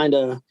really kind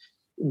of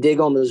dig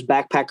on those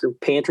backpacker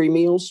pantry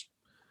meals.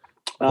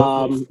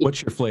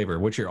 What's your flavor?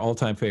 What's your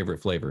all-time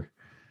favorite flavor?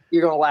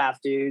 You're going to laugh,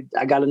 dude.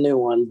 I got a new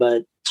one,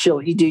 but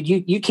chili, dude,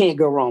 you can't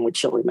go wrong with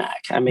Chili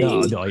Mac. I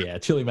mean, no, yeah,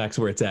 Chili Mac's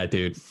where it's at,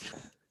 dude.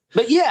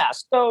 But yeah,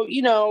 so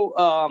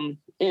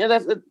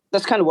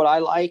that's kind of what I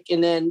like.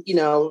 And then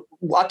I'll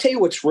tell you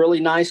what's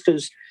really nice,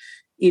 because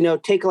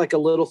take like a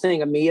little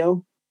thing of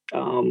Mio.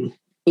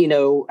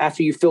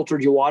 After you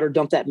filtered your water,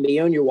 dump that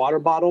Mio in your water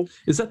bottle.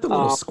 Is that the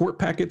little squirt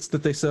packets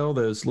that they sell?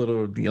 Those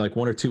little like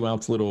 1 or 2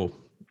 ounce little,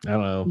 I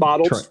don't know,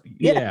 bottles.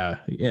 Yeah,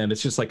 and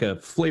it's just like a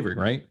flavoring,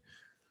 right?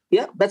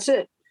 Yeah, that's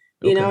it.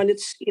 And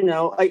it's,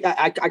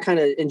 I kind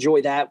of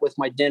enjoy that with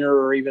my dinner,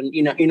 or even,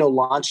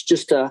 lunch,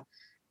 just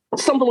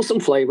something with some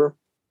flavor.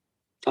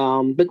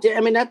 But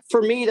I mean, that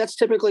for me, that's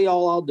typically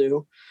all I'll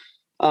do.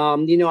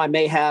 I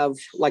may have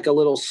like a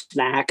little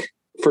snack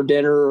for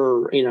dinner,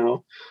 or,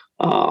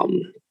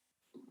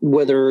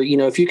 whether,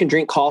 if you can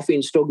drink coffee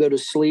and still go to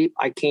sleep,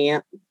 I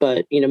can't,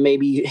 but,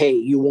 maybe, hey,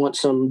 you want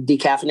some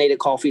decaffeinated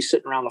coffee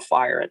sitting around the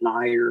fire at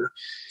night, or,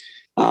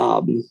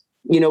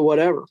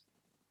 whatever.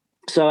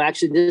 So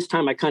actually this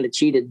time I kind of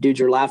cheated.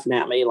 Dudes are laughing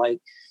at me. Like,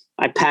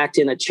 I packed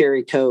in a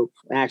cherry Coke.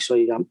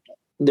 Actually,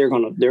 they're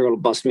gonna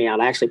bust me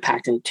out. I actually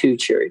packed in 2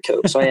 cherry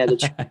Cokes. So I had a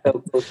cherry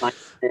Coke both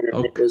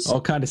nights.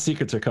 All kind of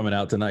secrets are coming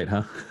out tonight,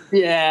 huh?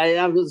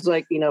 Yeah, I was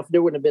like, if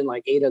there wouldn't have been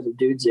like 8 other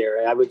dudes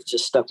there, I would have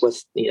just stuck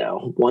with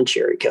 1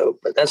 cherry Coke.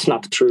 But that's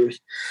not the truth.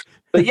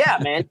 But yeah,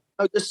 man,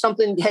 just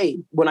something. Hey,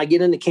 when I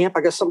get into camp,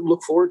 I got something to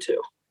look forward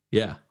to.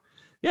 Yeah,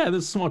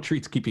 those small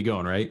treats keep you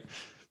going, right?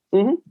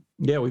 Mm-hmm.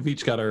 Yeah, we've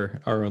each got our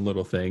own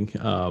little thing.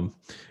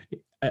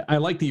 I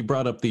like that you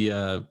brought up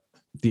the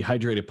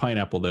dehydrated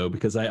pineapple, though,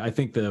 because I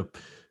think the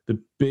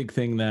big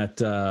thing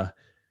that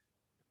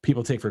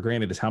people take for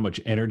granted is how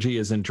much energy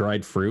is in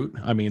dried fruit.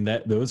 I mean,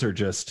 those are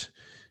just,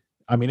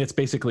 it's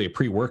basically a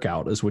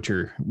pre-workout is what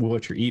you're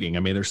eating. I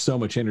mean, there's so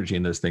much energy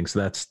in those things.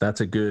 So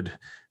that's a good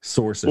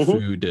source of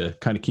food to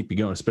kind of keep you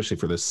going, especially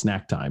for those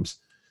snack times.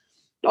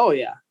 Oh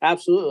yeah,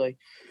 absolutely.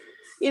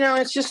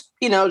 It's just,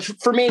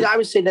 for me, I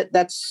would say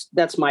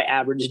that's my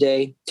average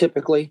day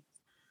typically.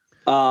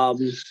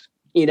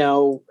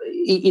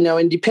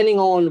 And depending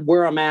on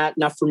where I'm at.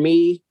 Now for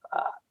me,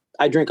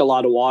 I drink a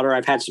lot of water.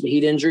 I've had some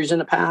heat injuries in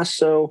the past.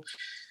 So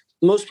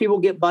most people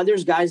get by.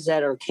 There's guys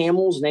that are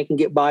camels and they can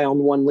get by on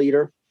 1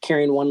 liter,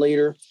 carrying 1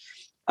 liter.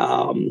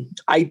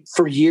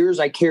 For years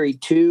I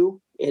carried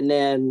 2. And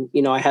then,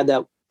 I had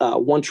that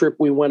one trip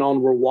we went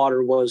on where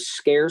water was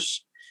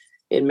scarce.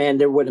 And man,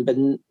 there wouldn't have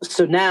been.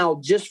 So now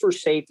just for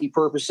safety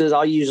purposes,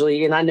 I'll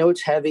usually, and I know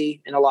it's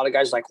heavy and a lot of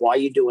guys like, why are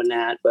you doing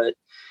that? But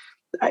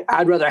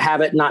I'd rather have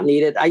it, not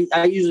need it.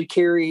 I usually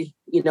carry,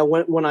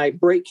 when I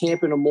break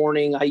camp in the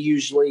morning, I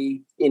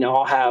usually,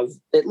 I'll have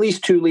at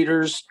least 2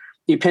 liters,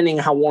 depending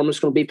how warm it's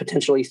going to be,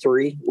 potentially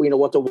 3,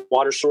 what the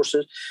water source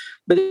is.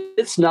 But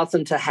it's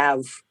nothing to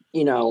have,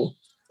 an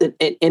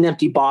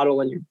empty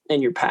bottle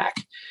in your pack.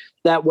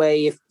 That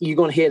way, if you're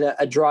going to hit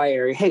a dry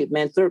area, hey,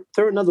 man, throw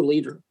another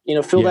liter,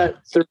 fill that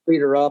 3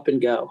 liter up and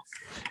go.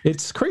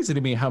 It's crazy to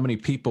me how many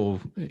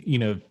people,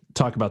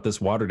 talk about this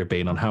water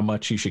debate on how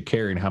much you should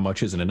carry and how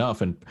much isn't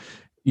enough. And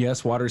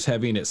yes, water's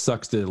heavy and it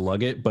sucks to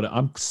lug it, but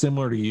I'm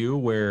similar to you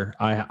where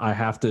I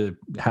have to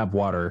have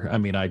water. I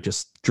mean, I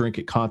just drink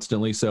it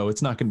constantly, so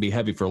it's not going to be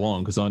heavy for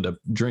long because I'll end up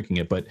drinking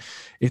it. But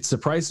it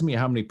surprises me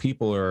how many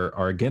people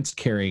are against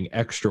carrying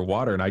extra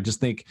water. And I just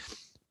think,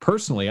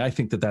 personally, I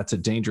think that that's a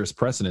dangerous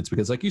precedence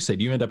because like you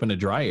said, you end up in a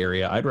dry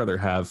area. I'd rather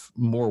have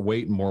more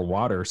weight and more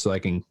water so I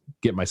can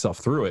get myself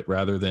through it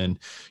rather than,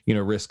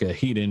 risk a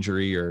heat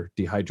injury or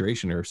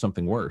dehydration or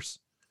something worse.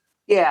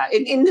 Yeah.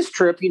 In this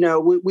trip, we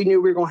knew we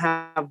were going to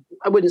have,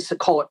 I wouldn't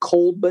call it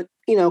cold, but,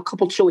 a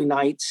couple chilly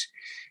nights.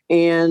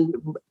 And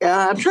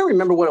I'm trying to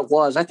remember what it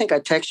was. I think I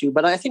texted you,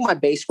 but I think my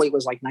base weight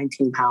was like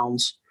 19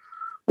 pounds,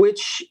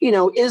 which,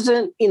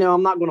 isn't,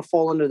 I'm not going to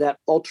fall into that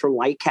ultra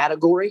light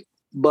category,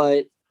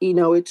 but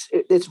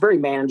it's very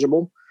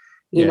manageable,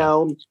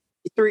 we'll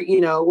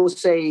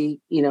say,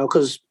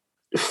 because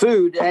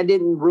food, I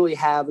didn't really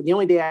have, the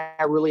only day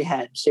I really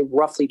had, say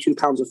roughly 2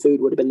 pounds of food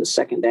would have been the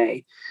second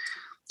day.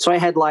 So I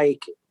had a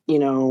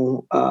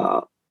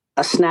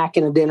snack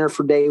and a dinner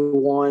for day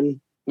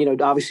 1,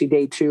 obviously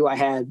day 2, I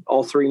had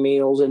all 3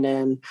 meals. And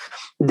then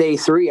day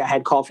 3, I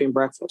had coffee and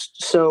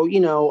breakfast. So,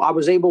 I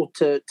was able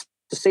to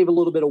save a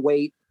little bit of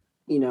weight,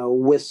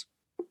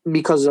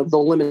 because of the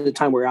limited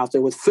time we were out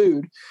there with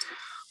food.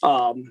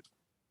 But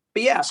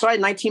yeah, so I had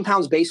 19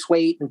 pounds base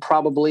weight and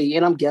probably,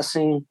 and I'm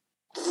guessing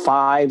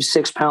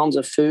 5-6 pounds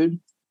of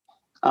food.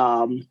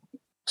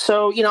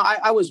 So,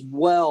 I was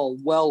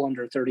well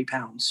under 30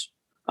 pounds.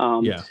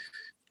 A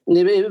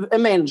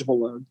manageable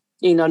load.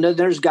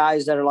 There's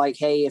guys that are like,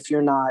 hey, if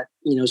you're not,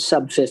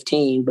 sub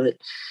 15, but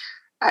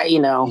I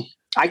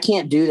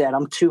can't do that.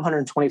 I'm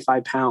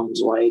 225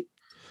 pounds. Yeah,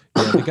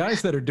 the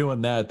guys that are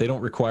doing that, they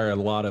don't require a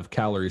lot of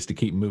calories to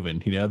keep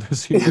moving.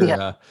 Those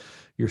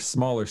your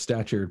smaller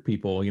statured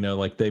people,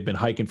 like they've been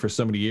hiking for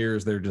so many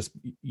years. They're just,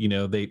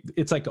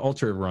 it's like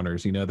ultra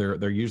runners,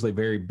 they're usually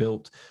very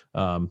built,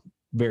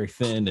 very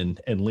thin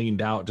and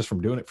leaned out just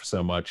from doing it for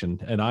so much.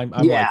 And I'm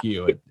like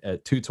you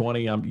at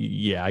 220.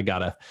 I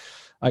gotta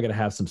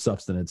have some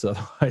substance.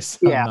 Otherwise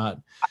I'm not,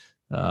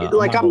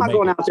 I'm not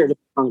going out there to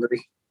be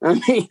hungry. I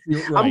mean,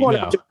 right, I'm going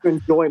out to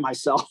enjoy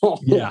myself.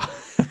 Yeah.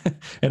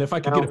 And if I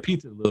could get a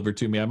pizza delivered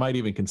to me, I might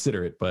even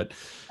consider it, but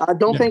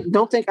don't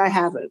think I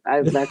have it.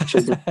 I've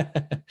actually,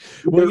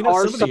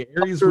 well, some of the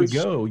areas we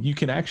go, you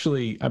can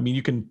actually,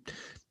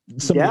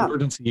 some of the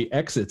emergency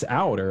exits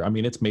out, or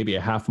it's maybe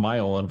a half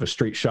mile of a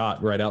straight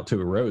shot right out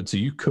to a road. So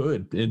you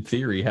could, in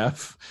theory,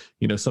 have,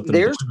 something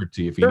delivered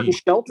to you if you need.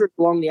 Shelters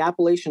along the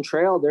Appalachian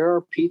Trail. There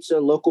are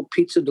local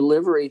pizza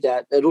delivery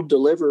that it'll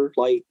deliver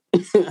like.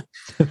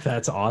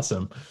 That's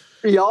awesome.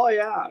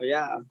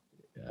 Yeah.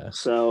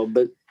 So,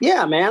 but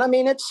yeah,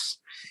 man, it's,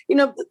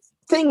 the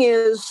thing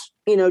is,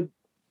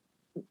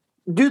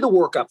 do the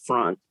work up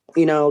front,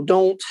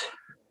 don't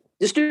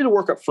just do the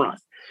work up front,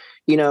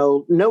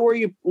 know where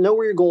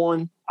you're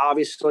going,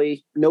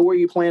 obviously know where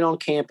you plan on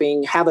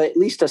camping, have at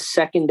least a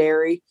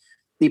secondary,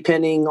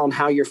 depending on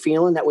how you're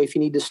feeling. That way, if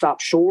you need to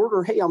stop short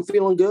or, hey, I'm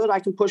feeling good, I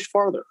can push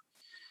farther.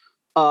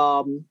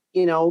 Have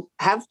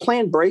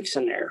planned breaks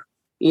in there.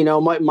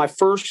 My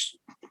first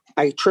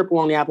trip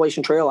along the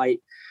Appalachian Trail, I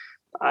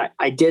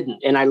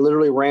didn't. And I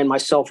literally ran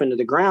myself into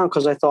the ground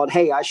because I thought,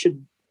 hey, I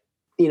should,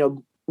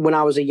 when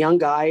I was a young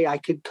guy, I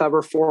could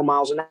cover 4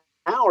 miles an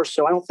hour.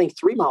 So I don't think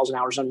 3 miles an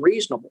hour is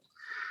unreasonable.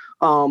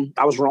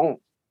 I was wrong.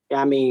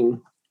 I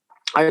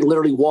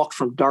literally walked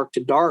from dark to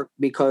dark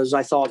because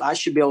I thought I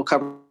should be able to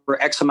cover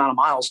X amount of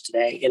miles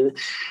today. And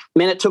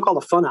man, it took all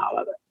the fun out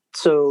of it.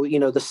 So,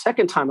 the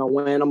second time I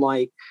went, I'm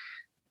like,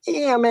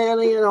 yeah, man,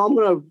 I'm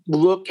going to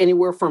look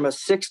anywhere from a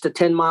 6 to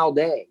 10 mile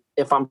day.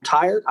 If I'm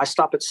tired, I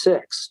stop at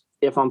 6.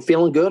 If I'm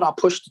feeling good, I'll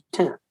push to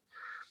 10.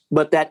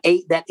 But that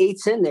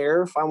 8's in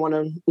there if I want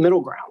a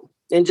middle ground.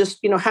 And just,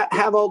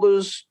 have all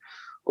those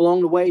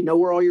along the way, know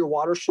where all your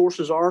water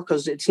sources are,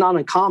 because it's not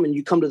uncommon.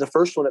 You come to the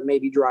first one that may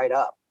be dried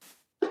up.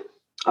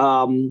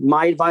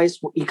 My advice,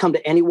 you come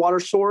to any water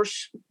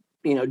source,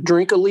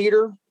 drink a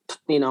liter,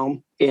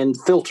 and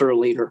filter a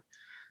liter.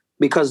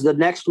 because the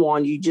next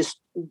one, you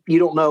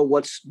don't know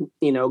what's,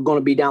 going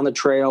to be down the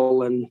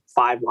trail in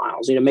 5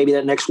 miles. Maybe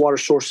that next water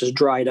source is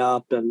dried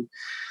up. And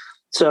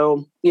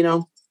so,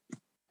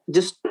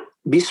 just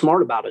be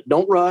smart about it.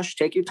 Don't rush,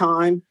 take your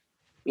time.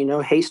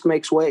 Haste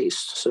makes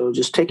waste. So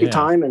just take your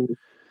time and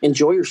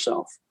enjoy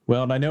yourself.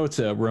 Well, and I know it's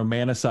a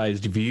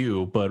romanticized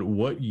view, but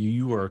what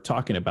you are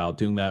talking about,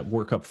 doing that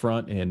work up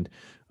front and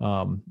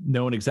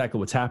knowing exactly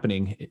what's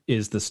happening,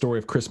 is the story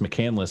of Chris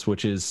McCandless,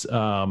 which is,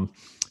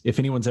 if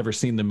anyone's ever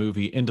seen the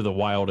movie Into the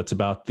Wild, it's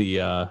about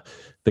the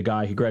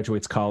guy who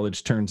graduates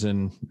college,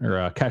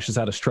 cashes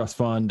out his trust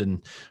fund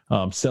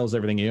and sells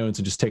everything he owns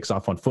and just takes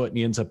off on foot. And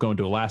he ends up going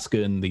to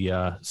Alaska in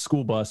the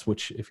school bus,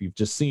 which, if you've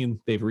just seen,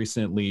 they've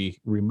recently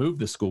removed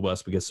the school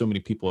bus because so many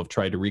people have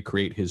tried to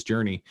recreate his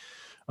journey.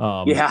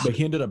 But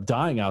he ended up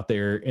dying out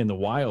there in the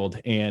wild.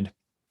 And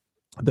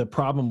the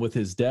problem with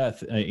his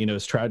death,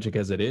 as tragic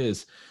as it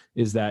is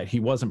that he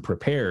wasn't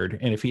prepared.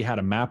 And if he had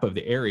a map of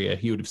the area,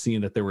 he would have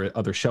seen that there were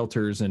other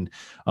shelters and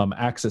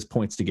access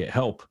points to get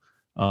help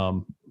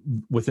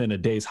within a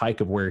day's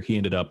hike of where he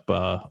ended up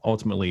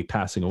ultimately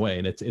passing away.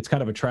 And it's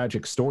kind of a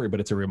tragic story, but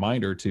it's a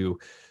reminder to,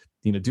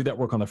 do that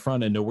work on the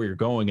front and know where you're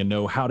going and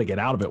know how to get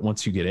out of it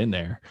once you get in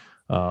there.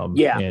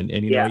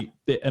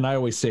 And I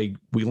always say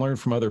we learn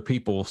from other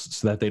people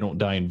so that they don't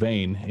die in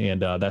vain.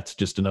 And that's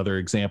just another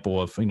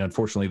example of,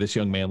 unfortunately, this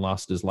young man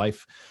lost his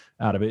life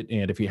out of it.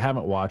 And if you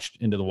haven't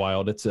watched Into the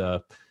Wild, it's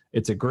a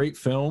great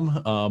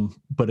film,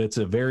 but it's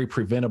a very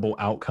preventable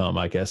outcome,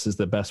 I guess, is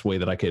the best way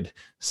that I could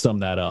sum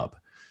that up.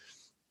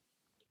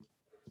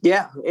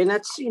 Yeah. And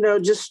that's,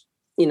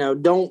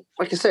 don't,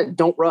 like I said,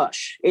 don't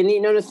rush. And,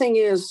 the thing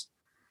is,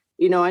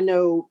 I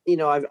know,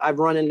 I've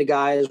run into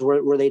guys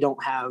where they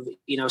don't have,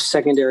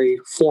 secondary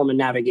form of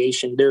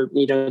navigation. They're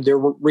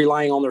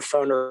relying on their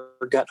phone or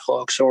gut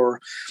hooks or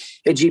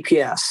a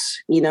GPS,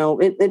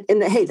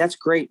 and hey, that's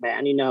great,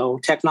 man.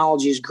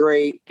 Technology is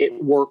great.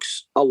 It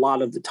works a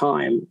lot of the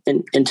time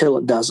until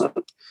it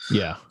doesn't.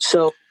 Yeah.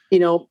 So,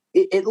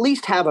 at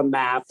least have a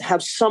map,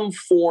 have some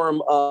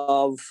form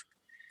of,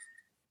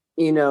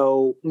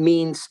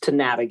 means to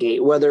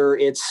navigate, whether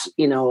it's,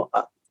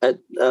 a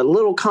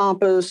little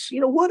compass,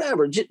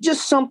 whatever,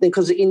 just something.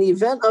 Because in the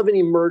event of an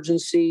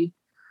emergency,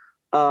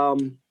 you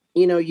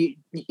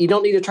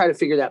don't need to try to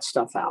figure that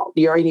stuff out.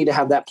 You already need to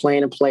have that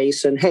plan in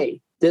place. And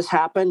hey, this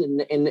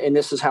happened, and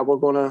this is how we're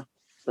going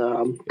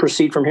to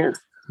proceed from here.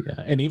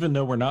 Yeah, and even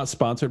though we're not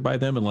sponsored by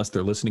them, unless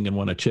they're listening and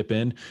want to chip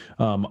in,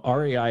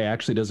 REI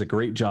actually does a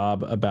great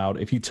job about,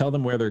 if you tell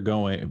them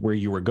where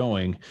you were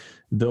going,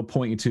 they'll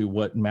point you to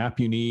what map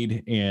you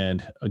need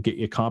and get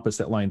you a compass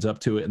that lines up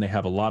to it. And they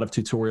have a lot of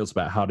tutorials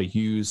about how to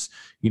use,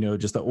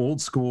 just the old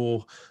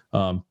school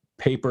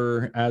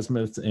paper,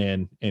 azimuth,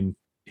 and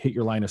hit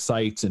your line of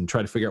sights and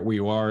try to figure out where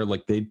you are.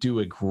 Like, they do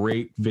a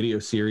great video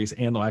series,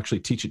 and they'll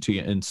actually teach it to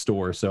you in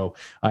store. So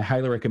I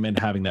highly recommend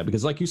having that,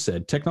 because like you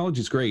said,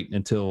 technology is great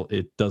until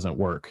it doesn't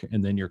work.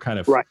 And then you're kind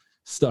of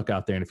stuck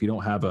out there. And if you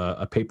don't have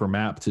a paper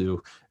map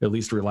to at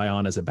least rely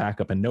on as a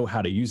backup and know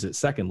how to use it,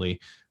 secondly,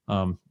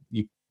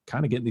 you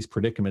kind of get in these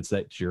predicaments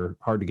that you're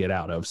hard to get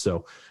out of.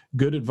 So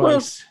good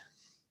advice.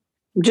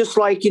 Well, just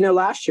like,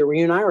 last year when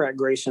you and I were at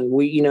Grayson,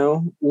 we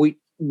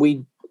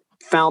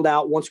found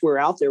out once we were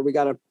out there, we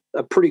got a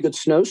pretty good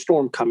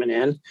snowstorm coming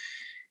in.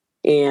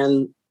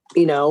 And,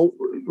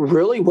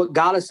 really what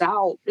got us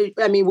out,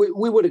 I mean,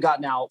 we would have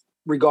gotten out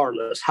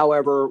regardless.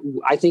 However,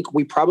 I think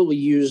we probably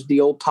used the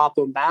old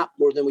Topo map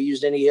more than we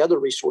used any other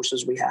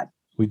resources we had.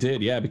 We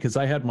did, yeah, because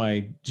I had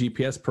my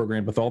GPS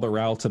program with all the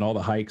routes and all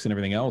the hikes and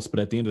everything else. But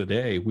at the end of the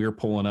day, we were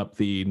pulling up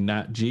the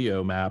Nat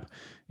Geo map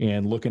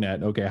and looking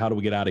at, okay, how do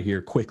we get out of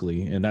here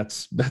quickly? And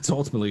that's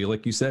ultimately,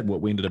 like you said,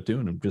 what we ended up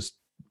doing, and just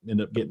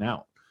ended up getting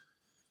out.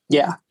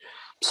 Yeah.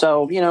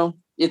 So,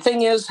 the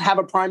thing is, have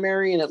a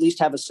primary and at least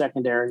have a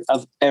secondary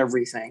of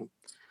everything.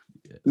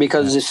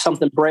 Because if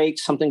something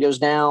breaks, something goes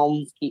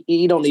down,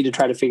 you don't need to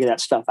try to figure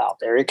that stuff out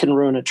there. It can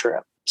ruin a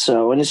trip.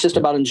 So, and it's just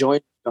about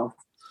enjoying yourself.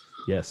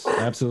 Yes,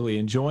 absolutely.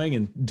 Enjoying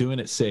and doing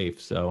it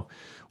safe. So,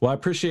 well, I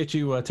appreciate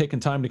you taking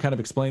time to kind of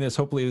explain this.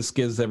 Hopefully this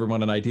gives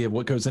everyone an idea of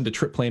what goes into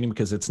trip planning,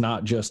 because it's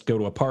not just go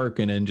to a park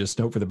and then just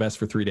hope for the best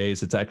for 3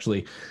 days. It's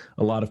actually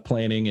a lot of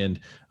planning. And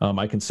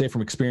I can say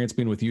from experience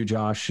being with you,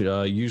 Josh,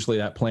 usually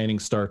that planning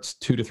starts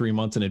 2 to 3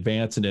 months in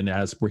advance. And then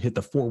as we hit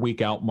the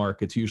 4-week out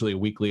mark, it's usually a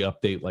weekly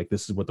update. Like,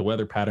 this is what the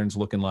weather pattern's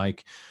looking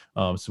like.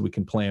 So we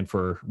can plan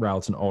for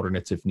routes and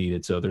alternates if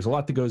needed. So there's a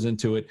lot that goes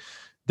into it.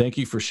 Thank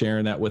you for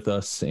sharing that with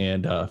us.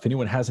 And if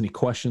anyone has any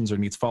questions or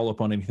needs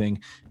follow-up on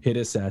anything, hit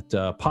us at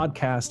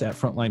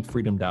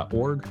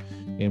podcast@frontlinefreedom.org,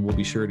 and we'll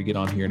be sure to get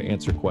on here and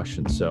answer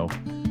questions. So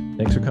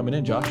thanks for coming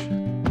in, Josh.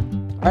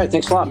 All right.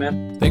 Thanks a lot,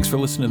 man. Thanks for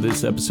listening to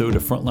this episode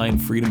of Frontline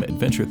Freedom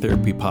Adventure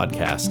Therapy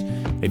Podcast.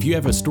 If you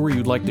have a story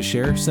you'd like to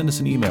share, send us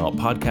an email at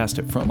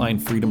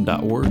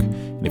podcast@frontlinefreedom.org.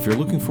 And if you're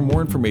looking for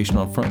more information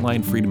on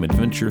Frontline Freedom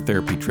Adventure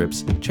Therapy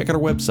trips, check out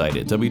our website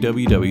at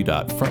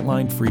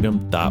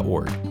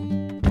www.frontlinefreedom.org.